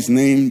call his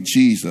name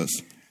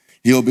Jesus.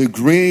 He will be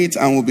great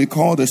and will be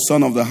called the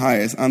Son of the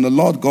Highest, and the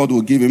Lord God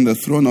will give him the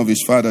throne of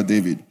his father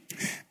David.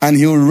 And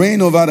he will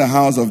reign over the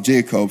house of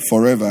Jacob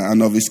forever,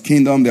 and of his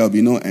kingdom there will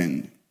be no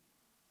end.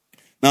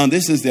 Now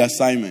this is the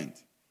assignment.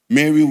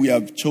 Mary, we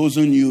have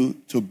chosen you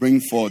to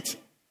bring forth,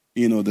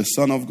 the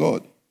Son of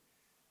God.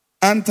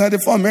 And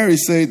 34, Mary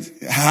said,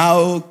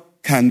 how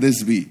can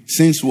this be?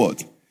 Since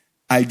what?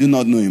 I do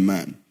not know a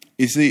man.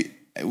 You see,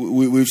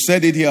 we've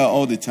said it here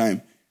all the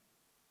time.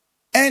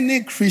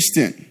 Any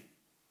Christian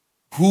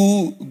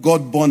who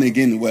got born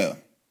again well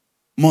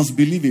must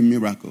believe in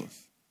miracles.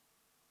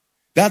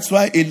 That's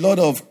why a lot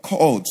of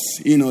cults,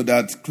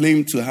 that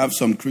claim to have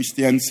some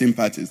Christian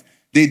sympathies,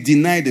 they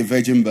deny the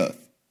virgin birth.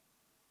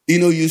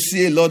 You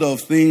see a lot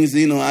of things,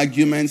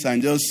 arguments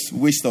and just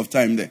waste of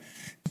time there.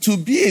 To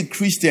be a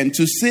Christian,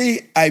 to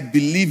say, I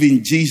believe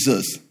in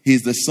Jesus,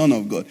 he's the Son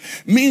of God,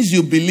 means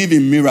you believe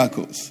in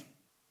miracles.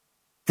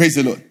 Praise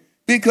the Lord.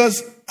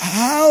 Because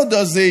how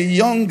does a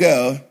young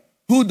girl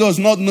who does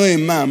not know a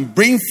man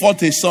bring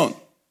forth a son?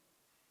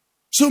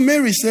 So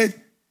Mary said,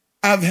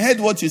 I've heard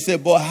what you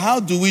said, but how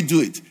do we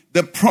do it?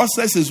 The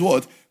process is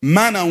what?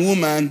 Man and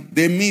woman,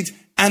 they meet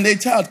and a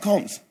child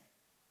comes.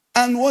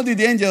 And what did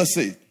the angel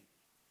say?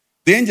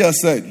 The angel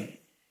said,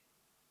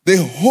 the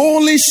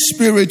Holy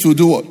Spirit will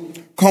do what?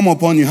 Come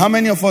upon you. How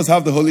many of us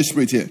have the Holy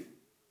Spirit here?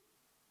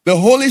 The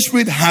Holy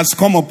Spirit has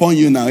come upon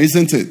you now,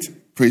 isn't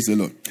it? Praise the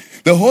Lord.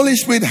 The Holy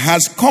Spirit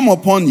has come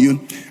upon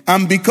you,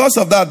 and because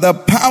of that, the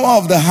power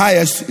of the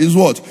highest is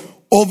what?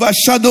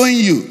 Overshadowing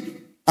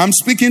you. I'm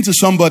speaking to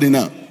somebody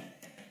now.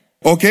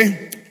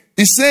 Okay?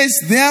 It says,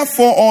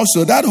 therefore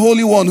also, that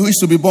Holy One who is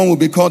to be born will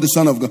be called the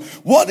Son of God.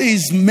 What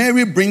is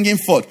Mary bringing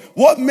forth?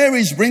 What Mary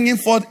is bringing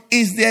forth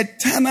is the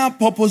eternal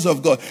purpose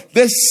of God.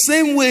 The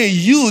same way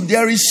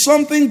there is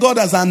something God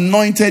has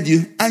anointed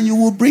you, and you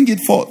will bring it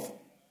forth.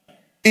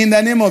 In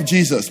the name of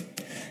Jesus.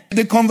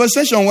 The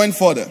conversation went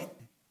further.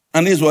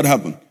 And here's what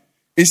happened.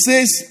 It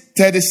says,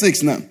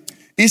 36 now.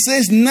 It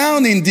says, now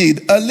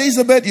indeed,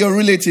 Elizabeth, your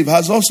relative,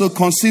 has also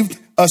conceived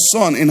a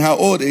son in her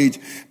old age.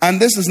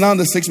 And this is now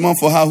the 6th month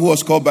for her who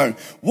was called barren.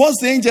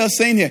 What's the angel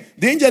saying here?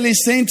 The angel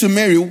is saying to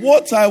Mary,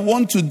 what I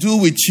want to do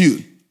with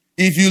you,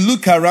 if you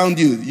look around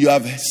you, you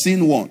have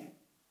seen one.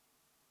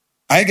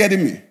 Are you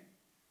getting me?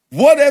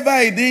 Whatever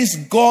it is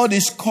God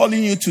is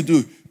calling you to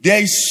do,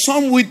 there is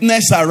some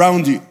witness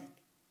around you.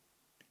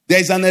 There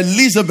is an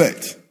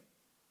Elizabeth.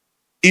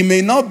 It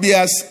may not be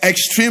as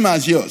extreme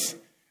as yours.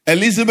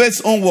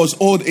 Elizabeth's own was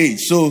old age,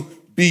 so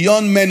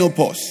beyond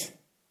menopause.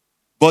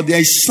 But there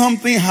is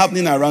something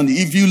happening around you.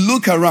 If you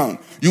look around,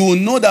 you will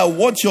know that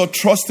what you're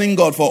trusting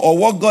God for, or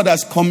what God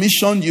has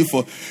commissioned you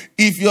for,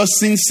 if you're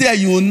sincere,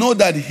 you will know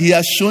that He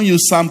has shown you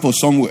sample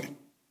somewhere.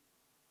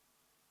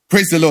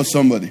 Praise the Lord,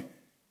 somebody.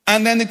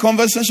 And then the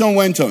conversation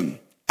went on.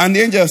 And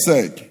the angel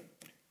said,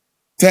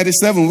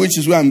 37, which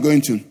is where I'm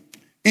going to.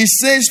 It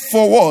says,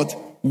 for what?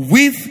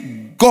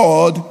 With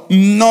God,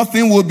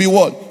 nothing will be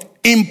what?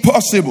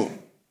 Impossible.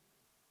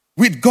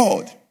 With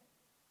God.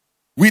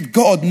 With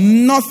God,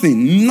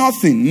 nothing, not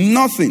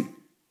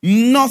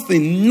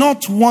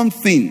one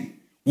thing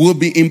will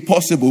be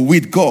impossible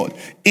with God.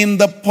 In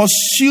the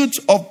pursuit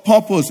of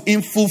purpose,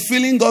 in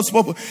fulfilling God's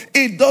purpose,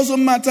 it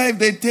doesn't matter if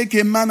they take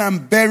a man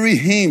and bury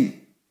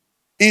him.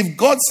 If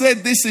God said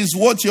this is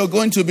what you're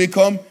going to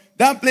become,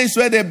 that place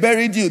where they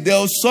buried you,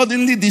 they'll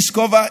suddenly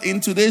discover in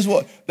today's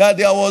world that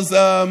there was,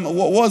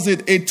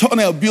 a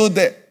tunnel built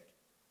there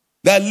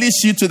that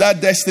leads you to that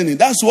destiny.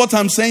 That's what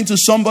I'm saying to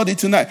somebody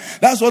tonight.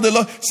 That's what the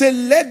Lord said.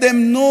 Let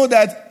them know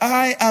that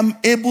I am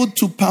able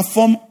to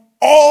perform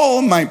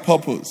all my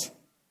purpose.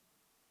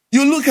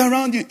 You look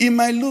around you, it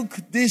might look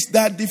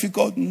that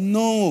difficult.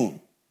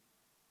 No.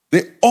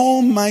 The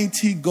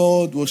Almighty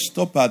God will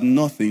stop at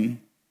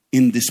nothing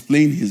in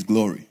displaying His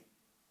glory.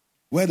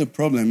 Where the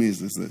problem is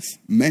this.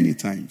 Many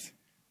times,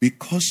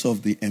 because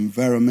of the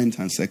environment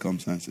and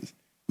circumstances,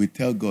 we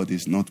tell God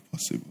it's not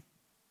possible.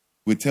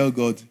 We tell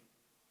God,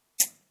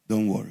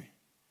 don't worry.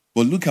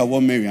 But look at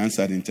what Mary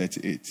answered in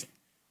 38.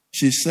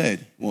 She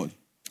said, what?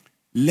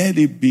 Let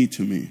it be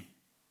to me.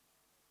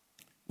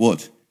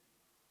 What?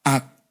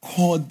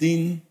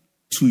 According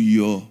to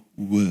your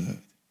word.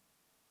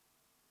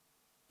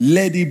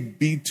 Let it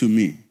be to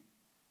me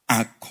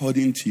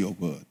according to your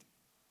word.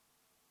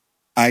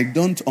 I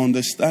don't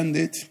understand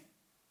it.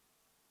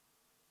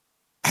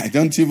 I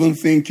don't even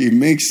think it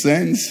makes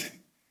sense.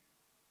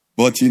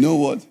 But you know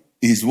what?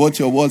 Is what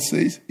your word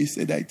says? He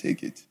said, I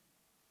take it.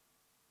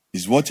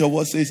 Is what your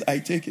word says? I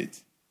take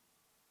it.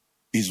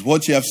 Is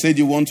what you have said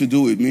you want to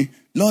do with me?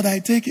 Lord, I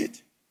take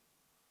it.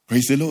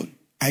 Praise the Lord.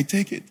 I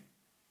take it.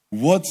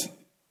 What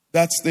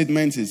that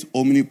statement is,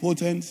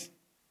 omnipotence.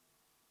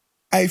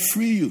 I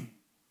free you.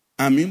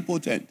 I'm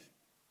impotent.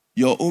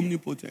 You're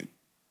omnipotent.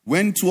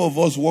 When two of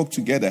us work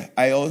together,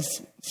 I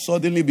also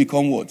suddenly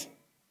become what?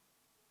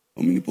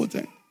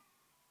 Omnipotent.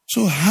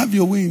 So have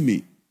your way in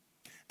me.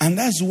 And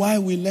that's why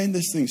we learn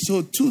this thing.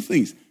 So 2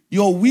 things.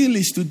 Your will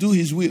is to do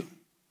His will.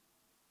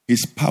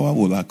 His power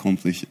will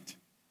accomplish it.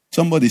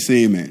 Somebody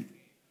say amen.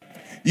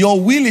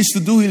 Your will is to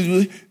do His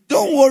will.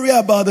 Don't worry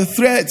about the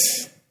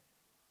threats.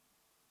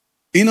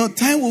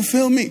 Time will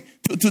fail me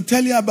to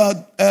tell you about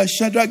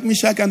Shadrach,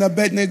 Meshach, and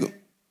Abednego.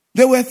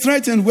 They were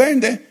threatened,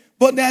 weren't they?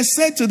 But they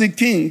said to the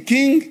king,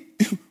 King,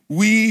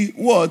 we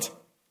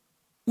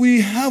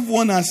have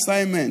one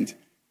assignment.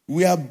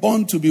 We are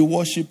born to be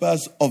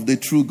worshippers of the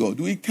true God.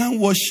 We can't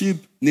worship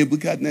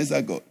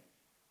Nebuchadnezzar God.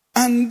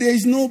 And there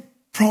is no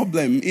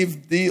problem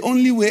if the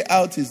only way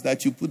out is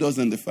that you put us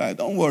in the fire.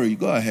 Don't worry,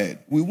 go ahead.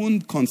 We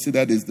won't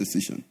consider this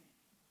decision.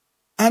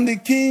 And the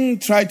king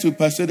tried to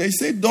persuade. He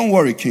said, don't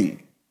worry,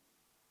 king.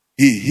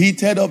 He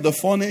heated up the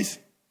furnace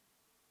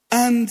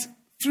and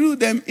threw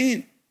them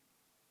in.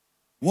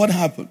 What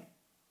happened?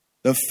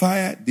 The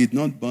fire did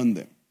not burn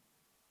them.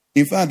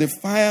 In fact, the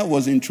fire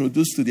was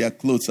introduced to their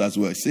clothes as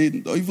well.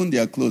 Saying, even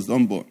their clothes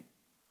don't burn.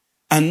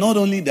 And not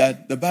only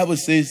that, the Bible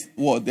says,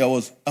 there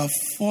was a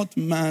 4th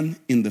man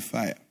in the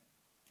fire.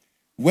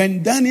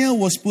 When Daniel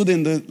was put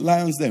in the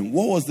lion's den,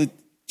 what was the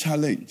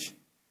challenge?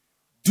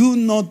 Do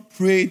not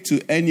pray to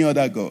any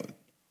other God.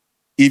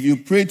 If you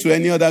pray to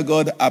any other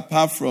God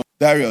apart from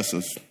Darius,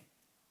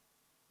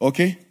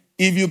 okay?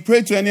 if you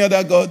pray to any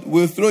other god,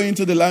 we'll throw you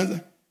into the lions.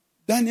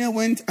 Daniel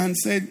went and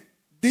said,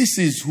 this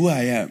is who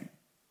I am.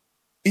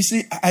 You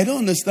see, I don't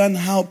understand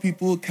how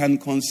people can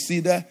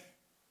consider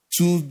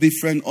two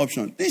different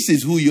options. This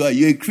is who you are.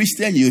 You're a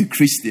Christian, you're a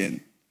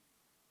Christian.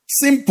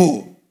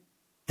 Simple.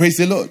 Praise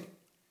the Lord.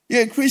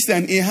 You're a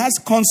Christian. It has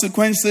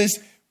consequences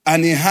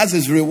and it has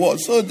its reward.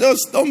 So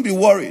just don't be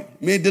worried.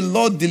 May the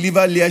Lord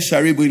deliver Leah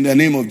Sharibu in the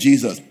name of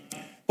Jesus.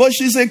 But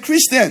she's a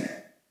Christian.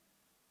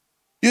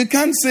 You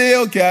can't say,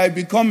 okay, I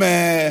become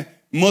a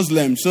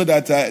Muslim so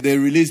that they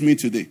release me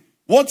today.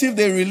 What if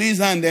they release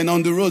her and then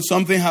on the road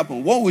something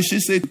happened? What will she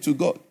say to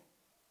God?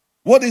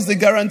 What is the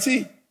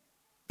guarantee?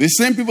 The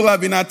same people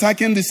have been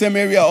attacking the same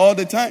area all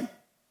the time.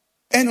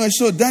 Anyway,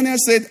 so Daniel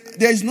said,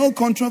 there is no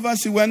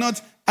controversy.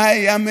 I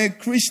am a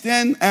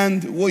Christian,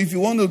 and if you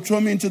want to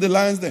throw me into the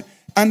lions there.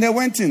 And they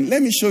went in.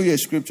 Let me show you a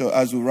scripture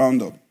as we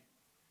round up.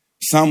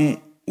 Psalm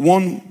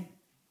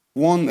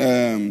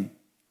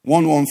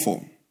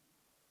 114.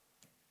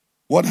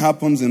 What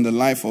happens in the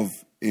life of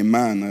a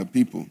man, a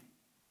people,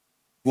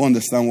 who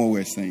understand what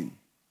we're saying?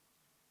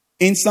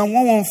 In Psalm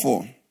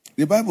 114,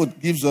 the Bible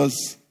gives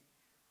us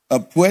a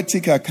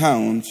poetic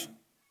account,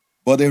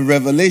 but a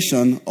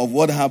revelation of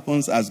what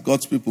happens as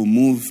God's people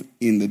move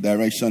in the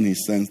direction he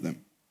sends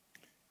them.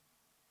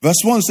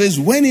 Verse 1 says,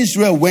 when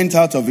Israel went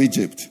out of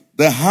Egypt,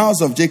 the house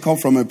of Jacob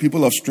from a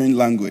people of strange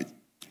language,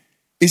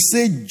 it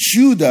said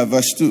Judah,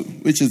 verse 2,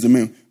 which is the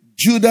main.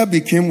 Judah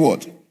became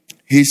what?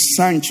 His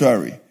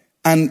sanctuary,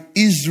 and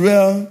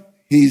Israel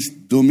his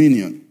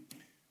dominion.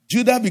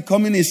 Judah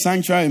becoming his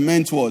sanctuary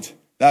meant what?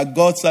 That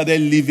God started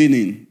living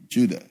in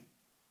Judah.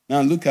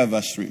 Now look at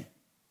verse 3.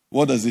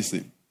 What does it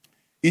say?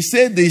 He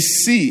said the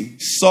sea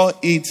saw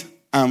it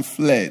and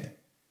fled.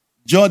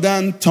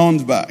 Jordan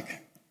turned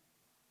back.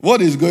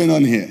 What is going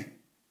on here?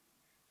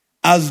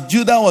 As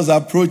Judah was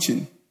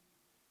approaching,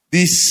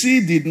 the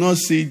sea did not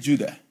see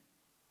Judah.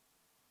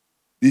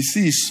 The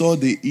sea saw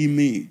the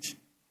image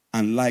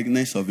and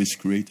likeness of its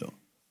creator.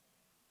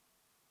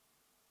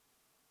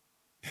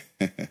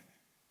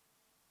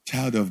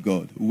 Child of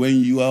God,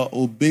 when you are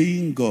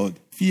obeying God,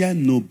 fear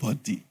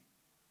nobody.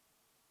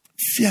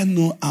 Fear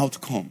no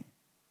outcome.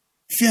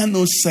 Fear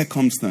no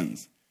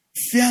circumstance.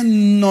 Fear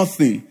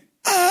nothing.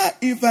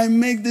 If I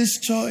make this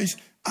choice,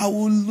 I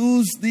will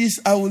lose this,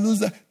 I will lose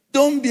that.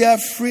 Don't be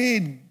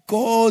afraid.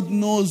 God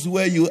knows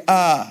where you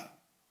are.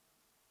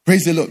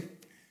 Praise the Lord.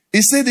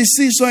 He said the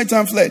sea saw it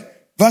and fled.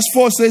 Verse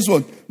 4 says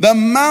what? The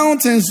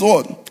mountains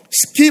what?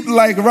 Skip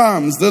like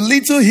rams. The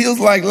little hills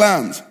like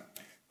lambs.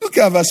 Look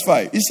at verse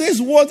 5. It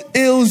says, what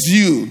ails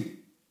you,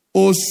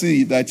 O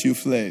sea, that you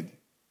fled?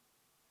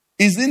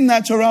 Is it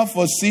natural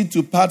for sea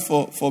to part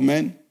for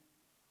men?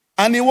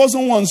 And it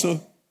wasn't one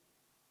so.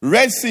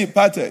 Red Sea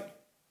parted.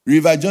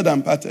 River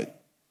Jordan parted.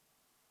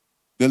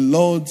 The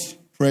Lord's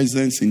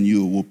presence in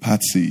you will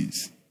part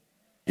seas.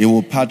 It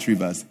will part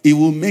rivers. It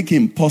will make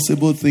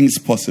impossible things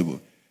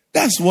possible.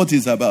 That's what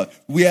it's about.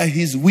 We are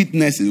his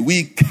witnesses.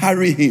 We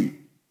carry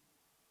him.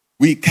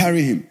 We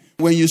carry him.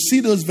 When you see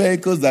those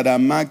vehicles that are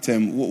marked,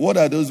 what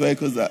are those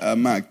vehicles that are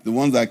marked? The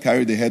ones that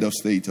carry the head of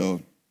state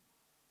or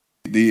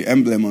the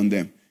emblem on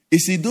them. You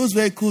see, those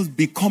vehicles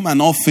become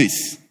an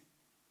office.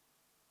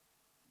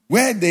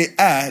 Where they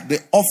are, the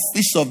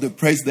office of the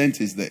president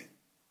is there.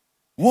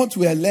 What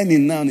we are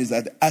learning now is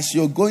that as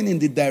you're going in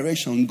the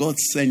direction God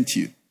sent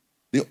you,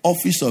 the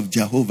office of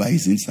Jehovah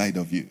is inside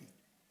of you.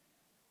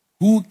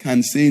 Who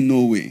can say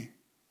no way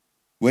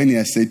when he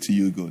has said to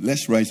you, go?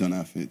 Let's rise on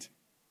our feet.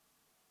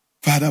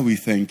 Father, we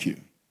thank you.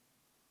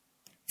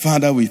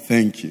 Father, we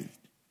thank you.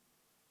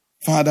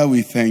 Father,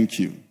 we thank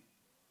you.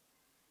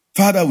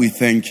 Father, we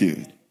thank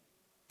you.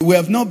 We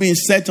have not been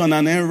set on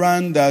an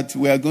errand that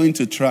we are going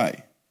to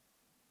try.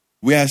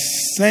 We are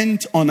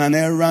sent on an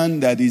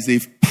errand that is a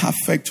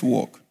perfect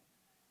work,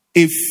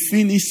 a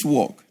finished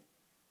work,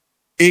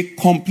 a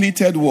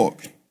completed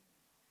work.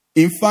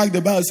 In fact,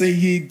 the Bible says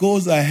he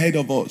goes ahead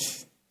of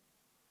us.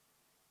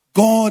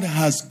 God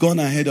has gone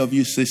ahead of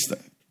you, sister.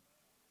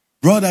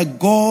 Brother,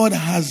 God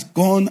has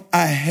gone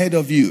ahead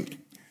of you.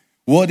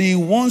 What he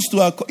wants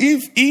to,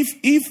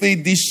 if a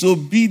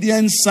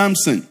disobedient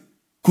Samson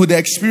could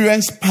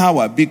experience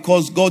power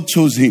because God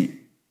chose him,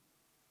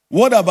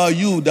 what about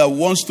you that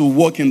wants to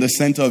walk in the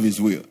center of his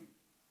will?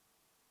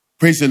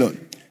 Praise the Lord.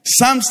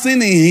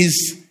 Samson in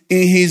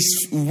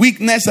his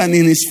weakness and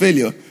in his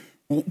failure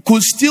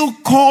could still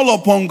call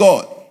upon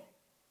God.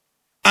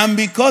 And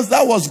because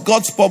that was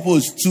God's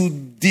purpose to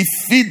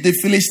defeat the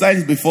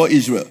Philistines before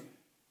Israel,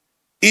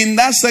 in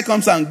that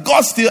circumstance,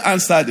 God still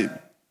answered him.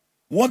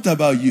 What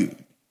about you?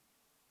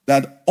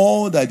 That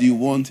all that you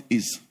want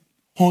is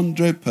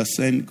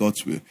 100%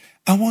 God's will.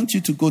 I want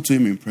you to go to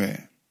him in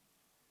prayer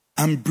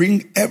and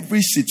bring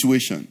every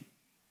situation,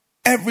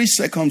 every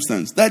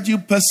circumstance that you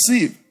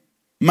perceive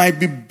might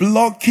be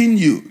blocking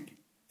you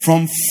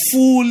from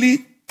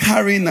fully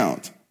carrying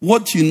out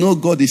what you know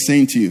God is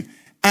saying to you.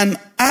 And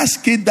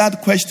ask it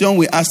that question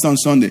we asked on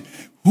Sunday.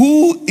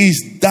 Who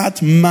is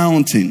that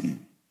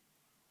mountain?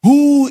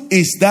 Who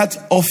is that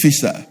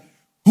officer?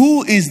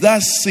 Who is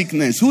that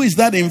sickness? Who is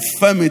that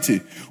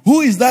infirmity?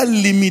 Who is that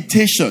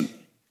limitation?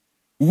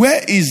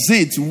 Where is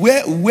it?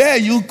 Where are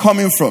you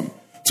coming from?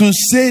 To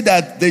say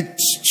that the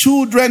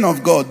children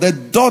of God, the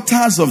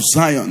daughters of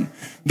Zion,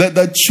 that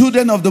the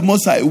children of the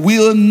Most High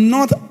will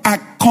not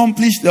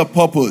accomplish their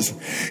purpose.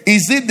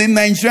 Is it the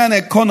Nigerian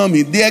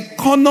economy? The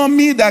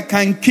economy that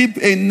can keep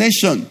a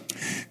nation,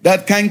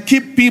 that can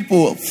keep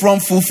people from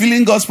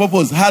fulfilling God's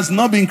purpose, has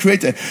not been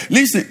created.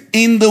 Listen,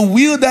 in the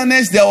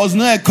wilderness there was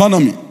no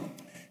economy.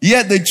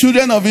 Yet the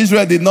children of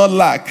Israel did not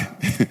lack.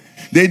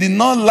 They did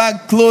not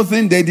lack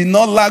clothing. They did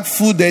not lack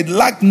food. They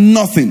lacked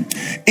nothing.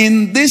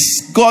 In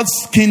this God's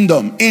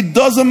kingdom, it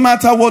doesn't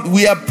matter what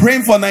we are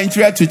praying for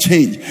Nigeria to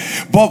change,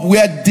 but we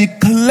are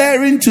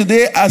declaring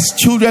today as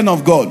children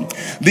of God,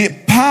 the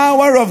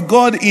power of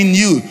God in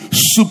you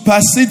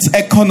supersedes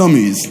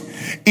economies.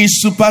 It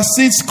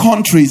supersedes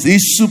countries.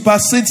 It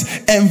supersedes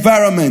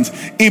environment.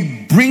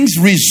 It brings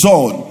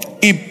result.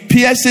 It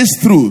pierces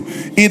through.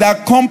 It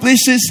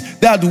accomplishes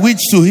that which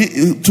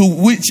to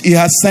which he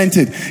has sent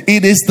it.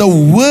 It is the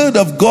word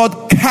of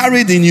God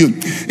carried in you.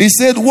 He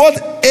said,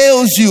 what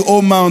ails you,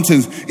 O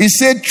mountains? He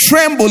said,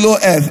 tremble, O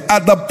earth,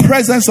 at the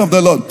presence of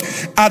the Lord,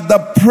 at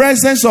the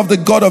presence of the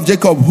God of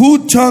Jacob,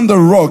 who turned the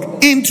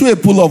rock into a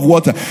pool of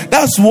water.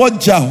 That's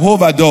what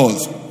Jehovah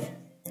does.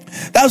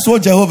 That's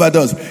what Jehovah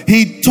does.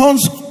 He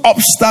turns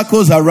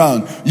obstacles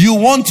around. You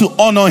want to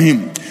honor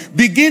him.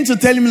 Begin to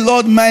tell him,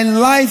 Lord, my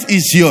life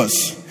is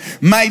yours.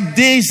 My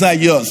days are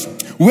yours.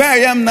 Where I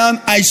am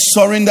now, I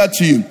surrender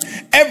to you.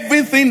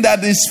 Everything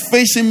that is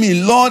facing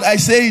me, Lord, I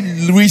say,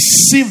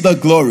 receive the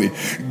glory.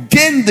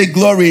 Gain the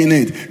glory in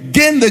it.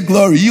 Gain the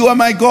glory. You are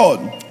my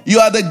God. You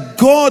are the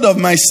God of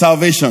my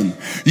salvation.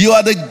 You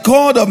are the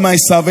God of my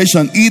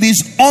salvation. It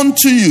is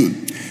unto you.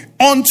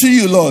 Unto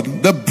you, Lord,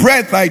 the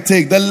breath I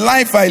take, the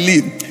life I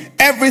live.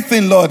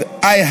 Everything, Lord,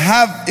 I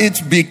have it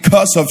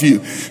because of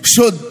you.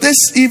 So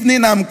this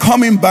evening I'm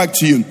coming back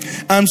to you.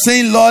 I'm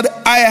saying, Lord,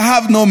 I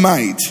have no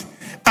might.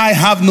 I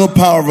have no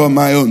power of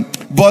my own.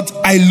 But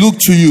I look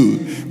to you,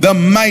 the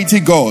mighty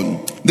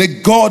God,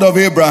 the God of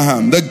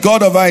Abraham, the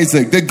God of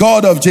Isaac, the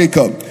God of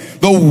Jacob,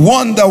 the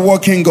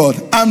wonder-working God.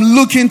 I'm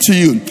looking to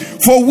you.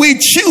 For with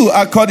you,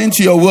 according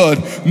to your word,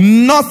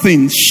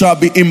 nothing shall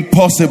be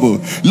impossible.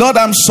 Lord,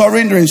 I'm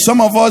surrendering. Some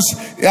of us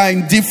are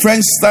in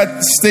different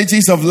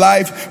stages of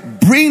life.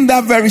 Bring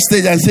that very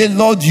stage and say,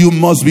 Lord, you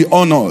must be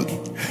honored.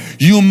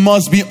 You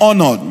must be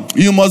honored.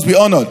 You must be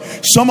honored.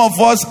 Some of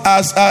us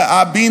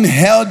are being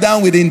held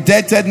down with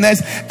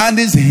indebtedness and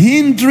is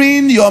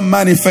hindering your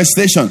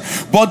manifestation.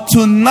 But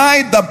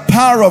tonight, the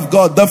power of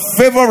God, the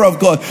favor of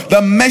God,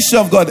 the mercy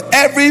of God,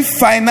 every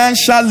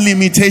financial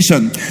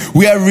limitation,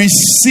 we are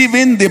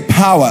receiving the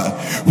power.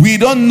 We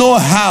don't know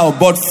how,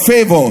 but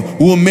favor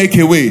will make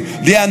a way.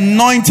 The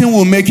anointing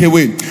will make a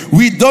way.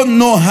 We don't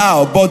know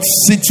how, but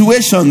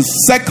situations,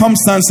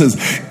 circumstances,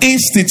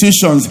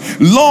 institutions,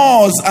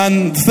 laws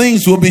and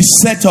things will be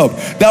set up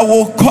that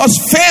will cause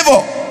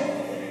favor.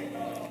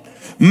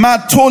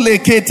 Matole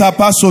keta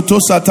pasoto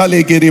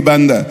satale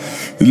geribanda.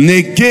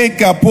 Neke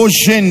kapo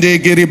jende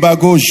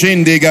geribago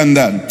jende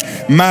ganda.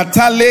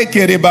 Matale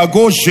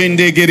geribago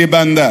jende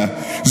geribanda.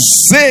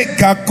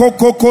 Zeka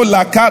kokoko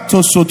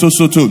lakato soto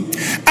soto.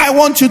 I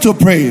want you to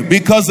pray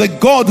because the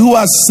God who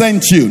has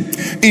sent you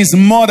is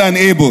more than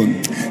able.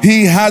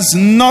 He has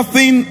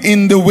nothing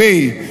in the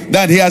way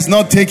that he has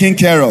not taken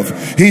care of.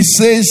 He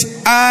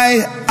says,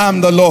 I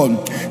am the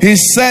Lord. He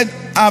said,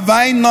 have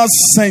I not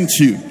sent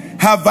you?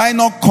 Have I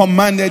not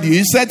commanded you?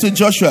 He said to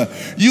Joshua,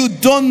 you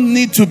don't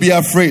need to be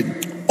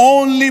afraid.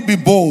 Only be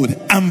bold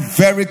and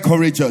very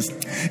courageous.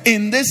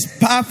 In this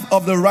path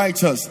of the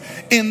righteous,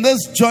 in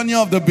this journey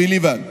of the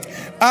believer,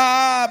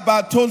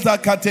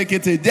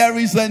 there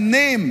is a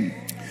name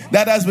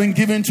that has been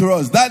given to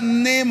us. That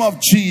name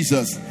of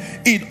Jesus.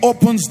 It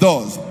opens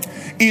doors.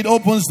 It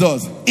opens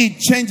doors. It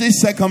changes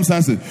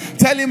circumstances.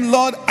 Tell him,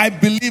 Lord, I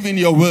believe in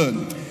your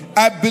word.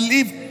 I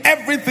believe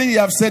everything you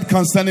have said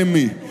concerning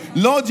me.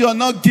 Lord, you're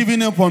not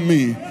giving up on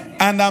me,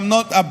 and I'm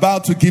not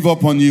about to give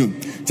up on you.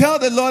 Tell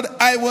the Lord,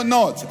 I will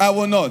not. I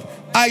will not.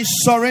 I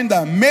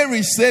surrender.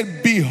 Mary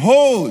said,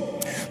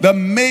 behold, the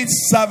maid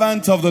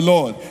servant of the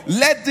Lord.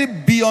 Let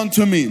it be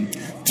unto me.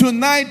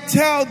 Tonight,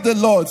 tell the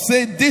Lord,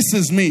 say, this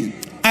is me.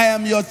 I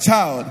am your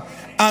child.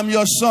 I'm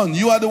your son.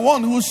 You are the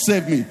one who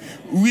saved me.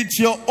 With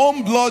your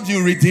own blood,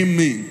 you redeem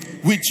me.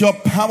 With your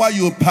power,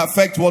 you will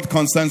perfect what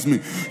concerns me.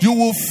 You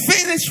will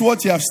finish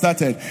what you have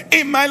started.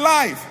 In my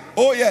life,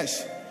 oh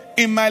yes,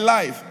 in my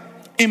life,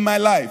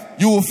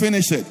 you will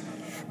finish it.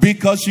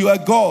 Because you are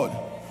God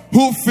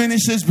who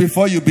finishes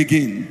before you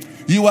begin.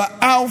 You are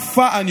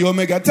Alpha and your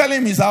Omega. Tell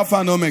him he's Alpha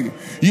and Omega.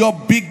 You're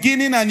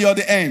beginning and you're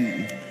the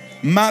end.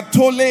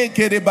 Matole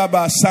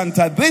Kerebaba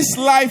Santa. This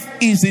life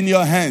is in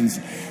your hands.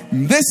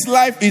 This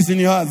life is in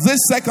your hands. This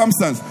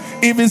circumstance,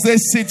 if it's a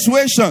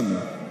situation,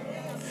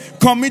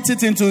 commit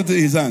it into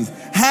his hands.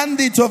 Hand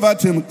it over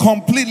to him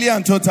completely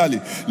and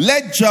totally.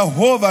 Let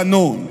Jehovah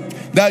know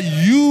that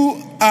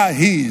you are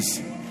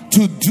his,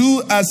 to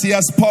do as he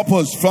has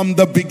purposed from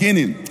the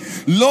beginning.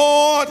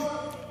 Lord,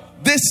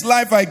 This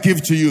life I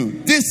give to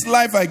you. This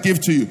life I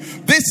give to you.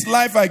 This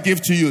life I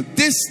give to you.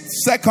 This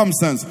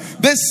circumstance,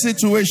 this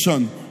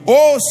situation.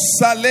 Oh,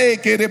 sale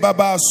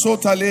gerebaba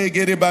sotale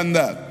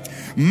gerebanda.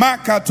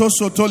 Makato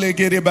sotole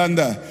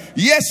gerebanda.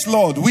 Yes,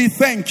 Lord, we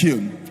thank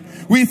you.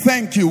 We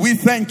thank you. We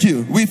thank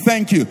you. We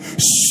thank you.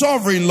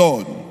 Sovereign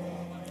Lord,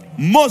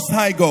 Most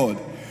High God,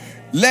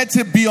 let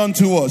it be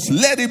unto us.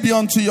 Let it be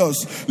unto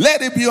us.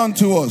 Let it be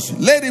unto us.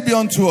 Let it be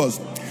unto us.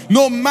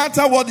 No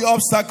matter what the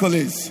obstacle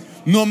is,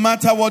 no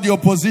matter what the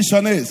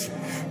opposition is.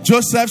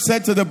 Joseph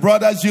said to the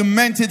brothers, you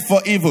meant it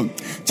for evil.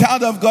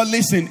 Child of God,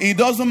 listen, it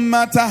doesn't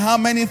matter how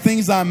many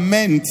things are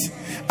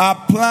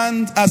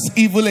planned as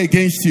evil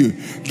against you.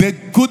 The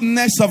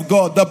goodness of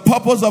God, the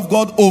purpose of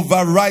God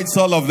overrides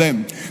all of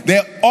them. They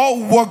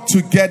all work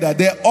together.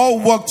 They all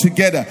work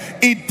together.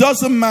 It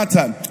doesn't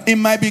matter. It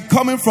might be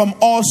coming from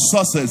all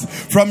sources,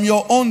 from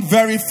your own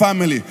very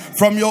family,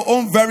 from your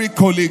own very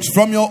colleagues,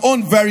 from your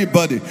own very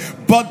body.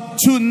 But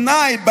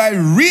tonight, by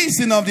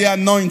reason of the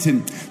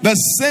anointing, the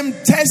same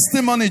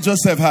testimony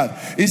Joseph had.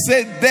 He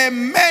said, they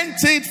meant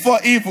it for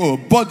evil,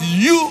 but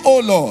you, O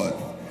Lord,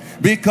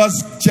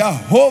 because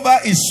Jehovah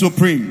is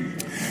supreme.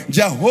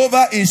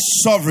 Jehovah is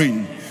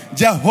sovereign.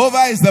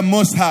 Jehovah is the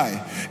Most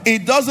High.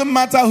 It doesn't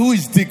matter who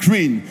is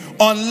decreeing.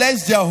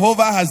 Unless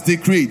Jehovah has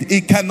decreed,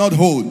 it cannot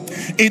hold.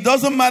 It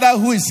doesn't matter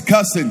who is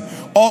cursing.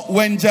 Or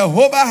when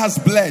Jehovah has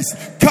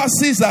blessed,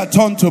 curses are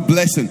turned to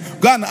blessing.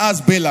 Go and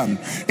ask Balaam.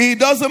 It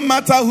doesn't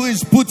matter who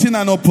is putting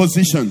an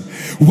opposition.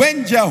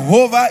 When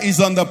Jehovah is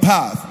on the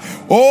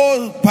path,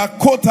 oh,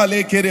 Pakota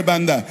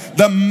Lekerebanda,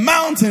 the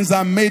mountains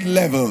are made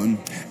level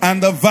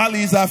and the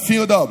valleys are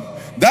filled up.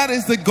 That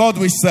is the God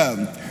we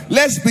serve.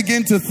 Let's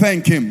begin to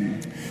thank Him.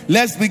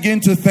 Let's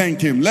begin to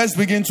thank Him. Let's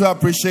begin to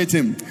appreciate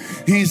Him.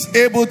 He's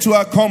able to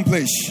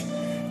accomplish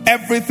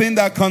everything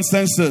that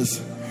concerns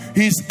us.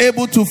 He's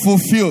able to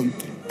fulfill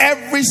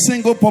every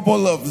single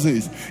purpose of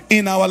this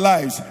in our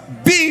lives.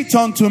 Be it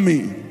unto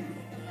me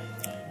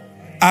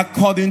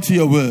according to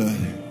your word.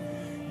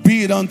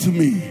 Be it unto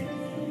me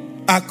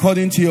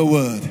according to your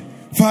word.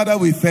 Father,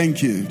 we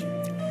thank you.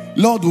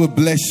 Lord, we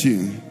bless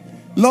you.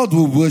 Lord,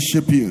 we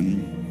worship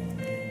you.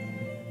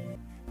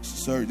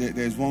 Sorry,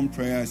 there's one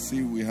prayer. I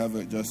see we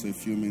have just a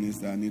few minutes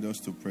that I need us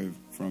to pray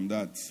from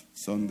that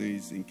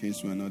Sundays in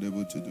case we're not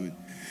able to do it.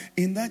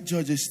 In that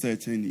Judges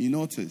 13, you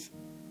notice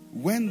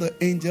when the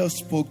angel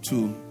spoke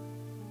to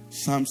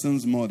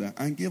Samson's mother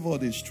and gave all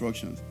the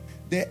instructions,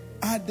 they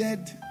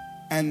added,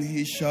 and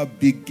he shall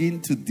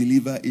begin to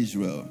deliver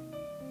Israel.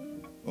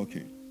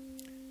 Okay.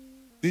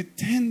 The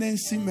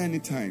tendency many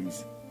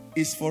times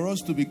is for us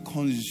to be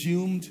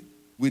consumed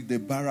with the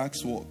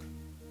barracks work.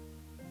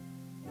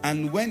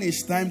 And when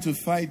it's time to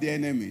fight the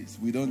enemies,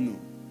 we don't know.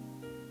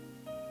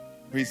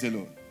 Praise the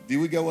Lord. Did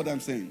we get what I'm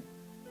saying?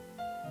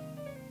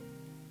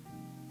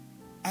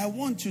 I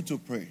want you to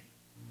pray.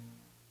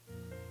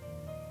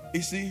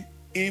 You see,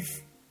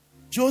 if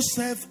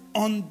Joseph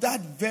on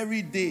that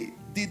very day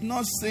did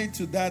not say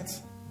to that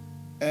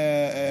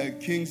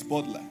king's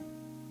butler,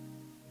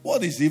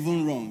 what is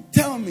even wrong?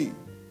 Tell me,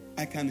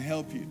 I can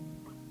help you.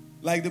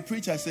 Like the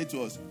preacher said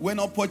to us, when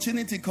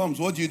opportunity comes,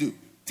 what do?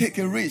 Take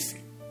a risk.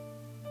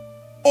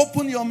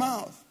 Open your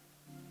mouth.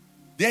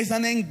 There's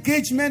an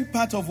engagement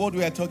part of what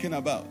we are talking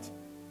about.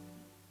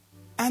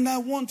 And I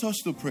want us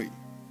to pray.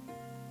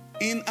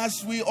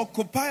 As we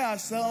occupy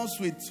ourselves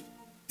with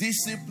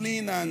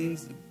discipline and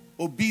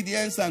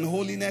obedience and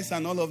holiness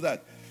and all of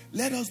that,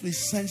 let us be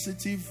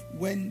sensitive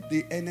when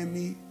the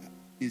enemy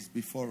is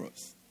before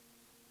us.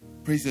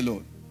 Praise the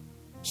Lord.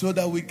 So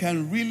that we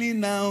can really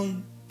now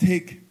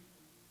take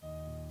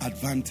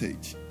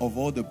advantage of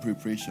all the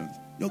preparations.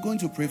 You're going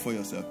to pray for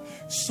yourself.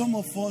 Some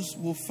of us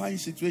will find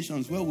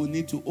situations where we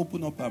need to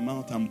open up our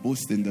mouth and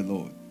boast in the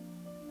Lord.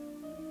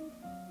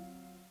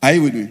 Are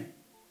you with me?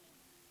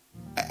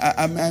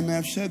 I may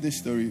have shared this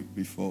story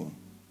before,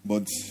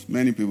 but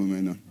many people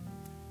may not.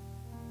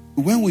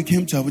 When we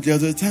came to Abuja, there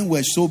was a time we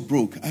were so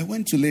broke. I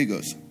went to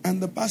Lagos,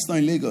 and the pastor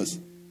in Lagos,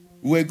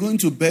 we were going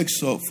to beg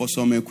for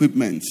some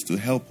equipment to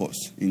help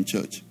us in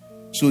church.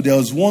 So there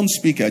was one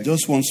speaker,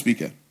 just one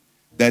speaker,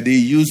 that they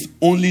used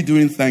only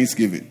during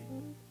Thanksgiving.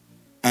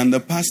 And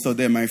the pastor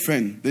there, my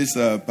friend, this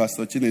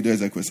Pastor Chinedu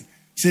is a question,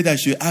 said I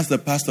should ask the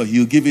pastor,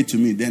 he'll give it to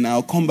me. Then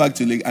I'll come back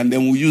to Lagos, and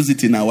then we'll use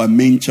it in our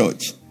main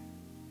church.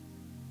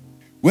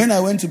 When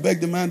I went to beg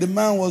the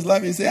man was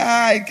laughing. He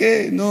said,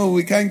 okay, no,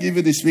 we can't give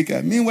you the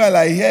speaker. Meanwhile,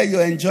 I hear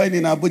you're enjoying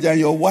in Abuja and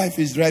your wife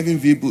is driving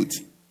V-Boot.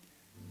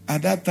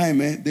 At that time,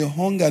 the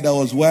hunger that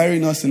was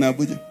wiring us in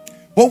Abuja.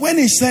 But when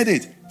he said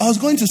it, I was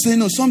going to say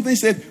no. Something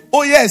said,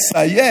 oh, yes,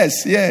 sir,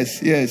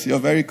 yes, you're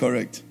very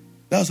correct.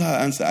 That's how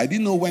I answered. I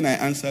didn't know when I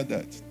answered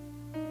that.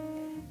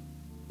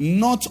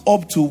 Not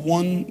up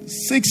to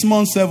 6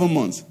 months, 7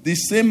 months. The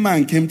same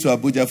man came to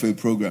Abuja for a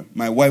program.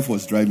 My wife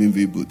was driving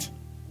V-Boot.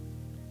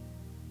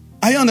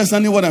 Are you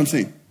understanding what I'm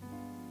saying?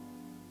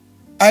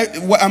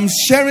 I'm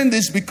sharing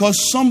this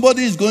because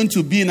somebody is going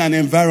to be in an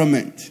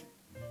environment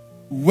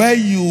where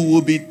you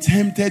will be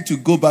tempted to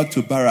go back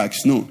to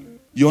barracks. No,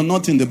 you're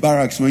not in the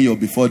barracks when you're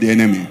before the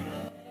enemy.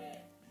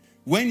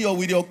 When you're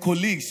with your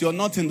colleagues, you're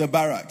not in the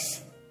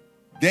barracks.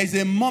 There's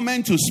a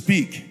moment to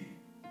speak.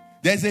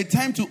 There's a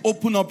time to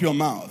open up your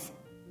mouth.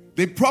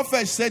 The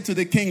prophet said to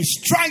the king,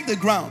 strike the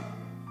ground.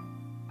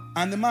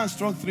 And the man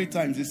struck 3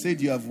 times. He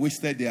said, you have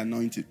wasted the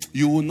anointing.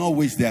 You will not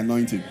waste the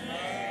anointing.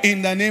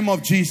 In the name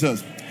of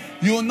Jesus.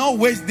 You will not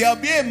waste. There'll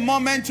be a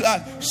moment to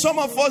ask. Some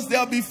of us,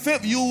 there'll be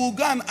favor. You will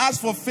go and ask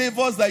for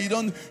favors that you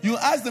don't. You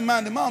ask the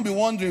man will be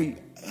wondering,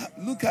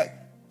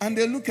 and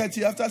they'll look at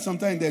you after some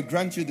time, they'll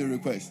grant you the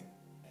request.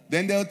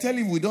 Then they'll tell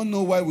you, we don't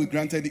know why we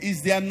granted it.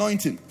 It's the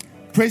anointing.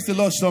 Praise the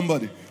Lord,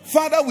 somebody.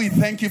 Father, we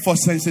thank you for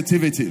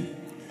sensitivity.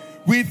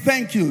 We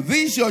thank you.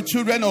 These your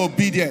children are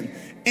obedient.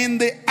 In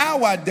the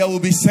hour, they will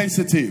be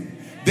sensitive.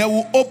 They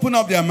will open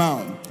up their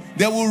mouth.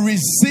 They will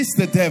resist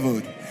the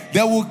devil.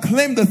 They will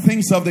claim the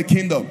things of the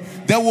kingdom.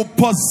 They will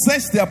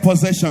possess their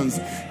possessions.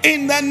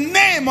 In the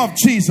name of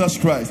Jesus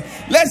Christ.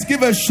 Let's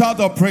give a shout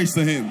of praise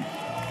to him.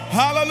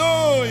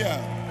 Hallelujah.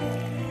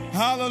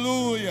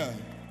 Hallelujah.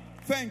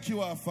 Thank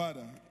you, our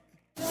Father.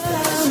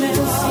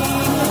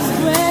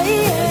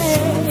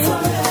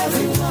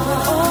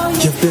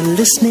 You've been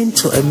listening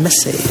to a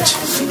message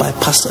by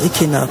Pastor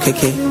Ikenna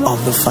Okeke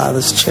of the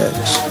Father's Church.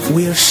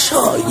 We are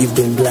sure you've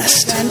been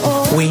blessed.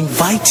 We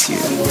invite you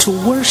to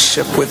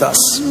worship with us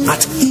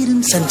at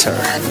Eden Center,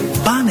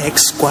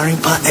 Banex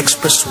Gwarimpa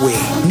Expressway,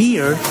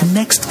 near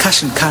Next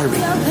Cash and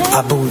Carry,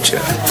 Abuja.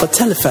 For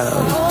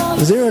telephone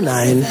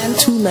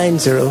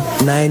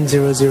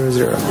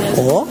 09-290-9000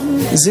 or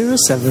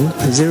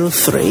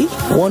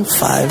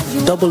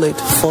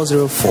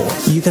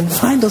 0703-1588-404. You can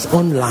find us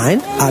online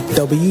at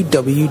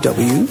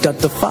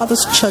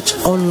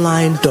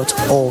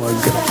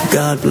www.thefatherschurchonline.org.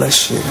 God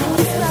bless you.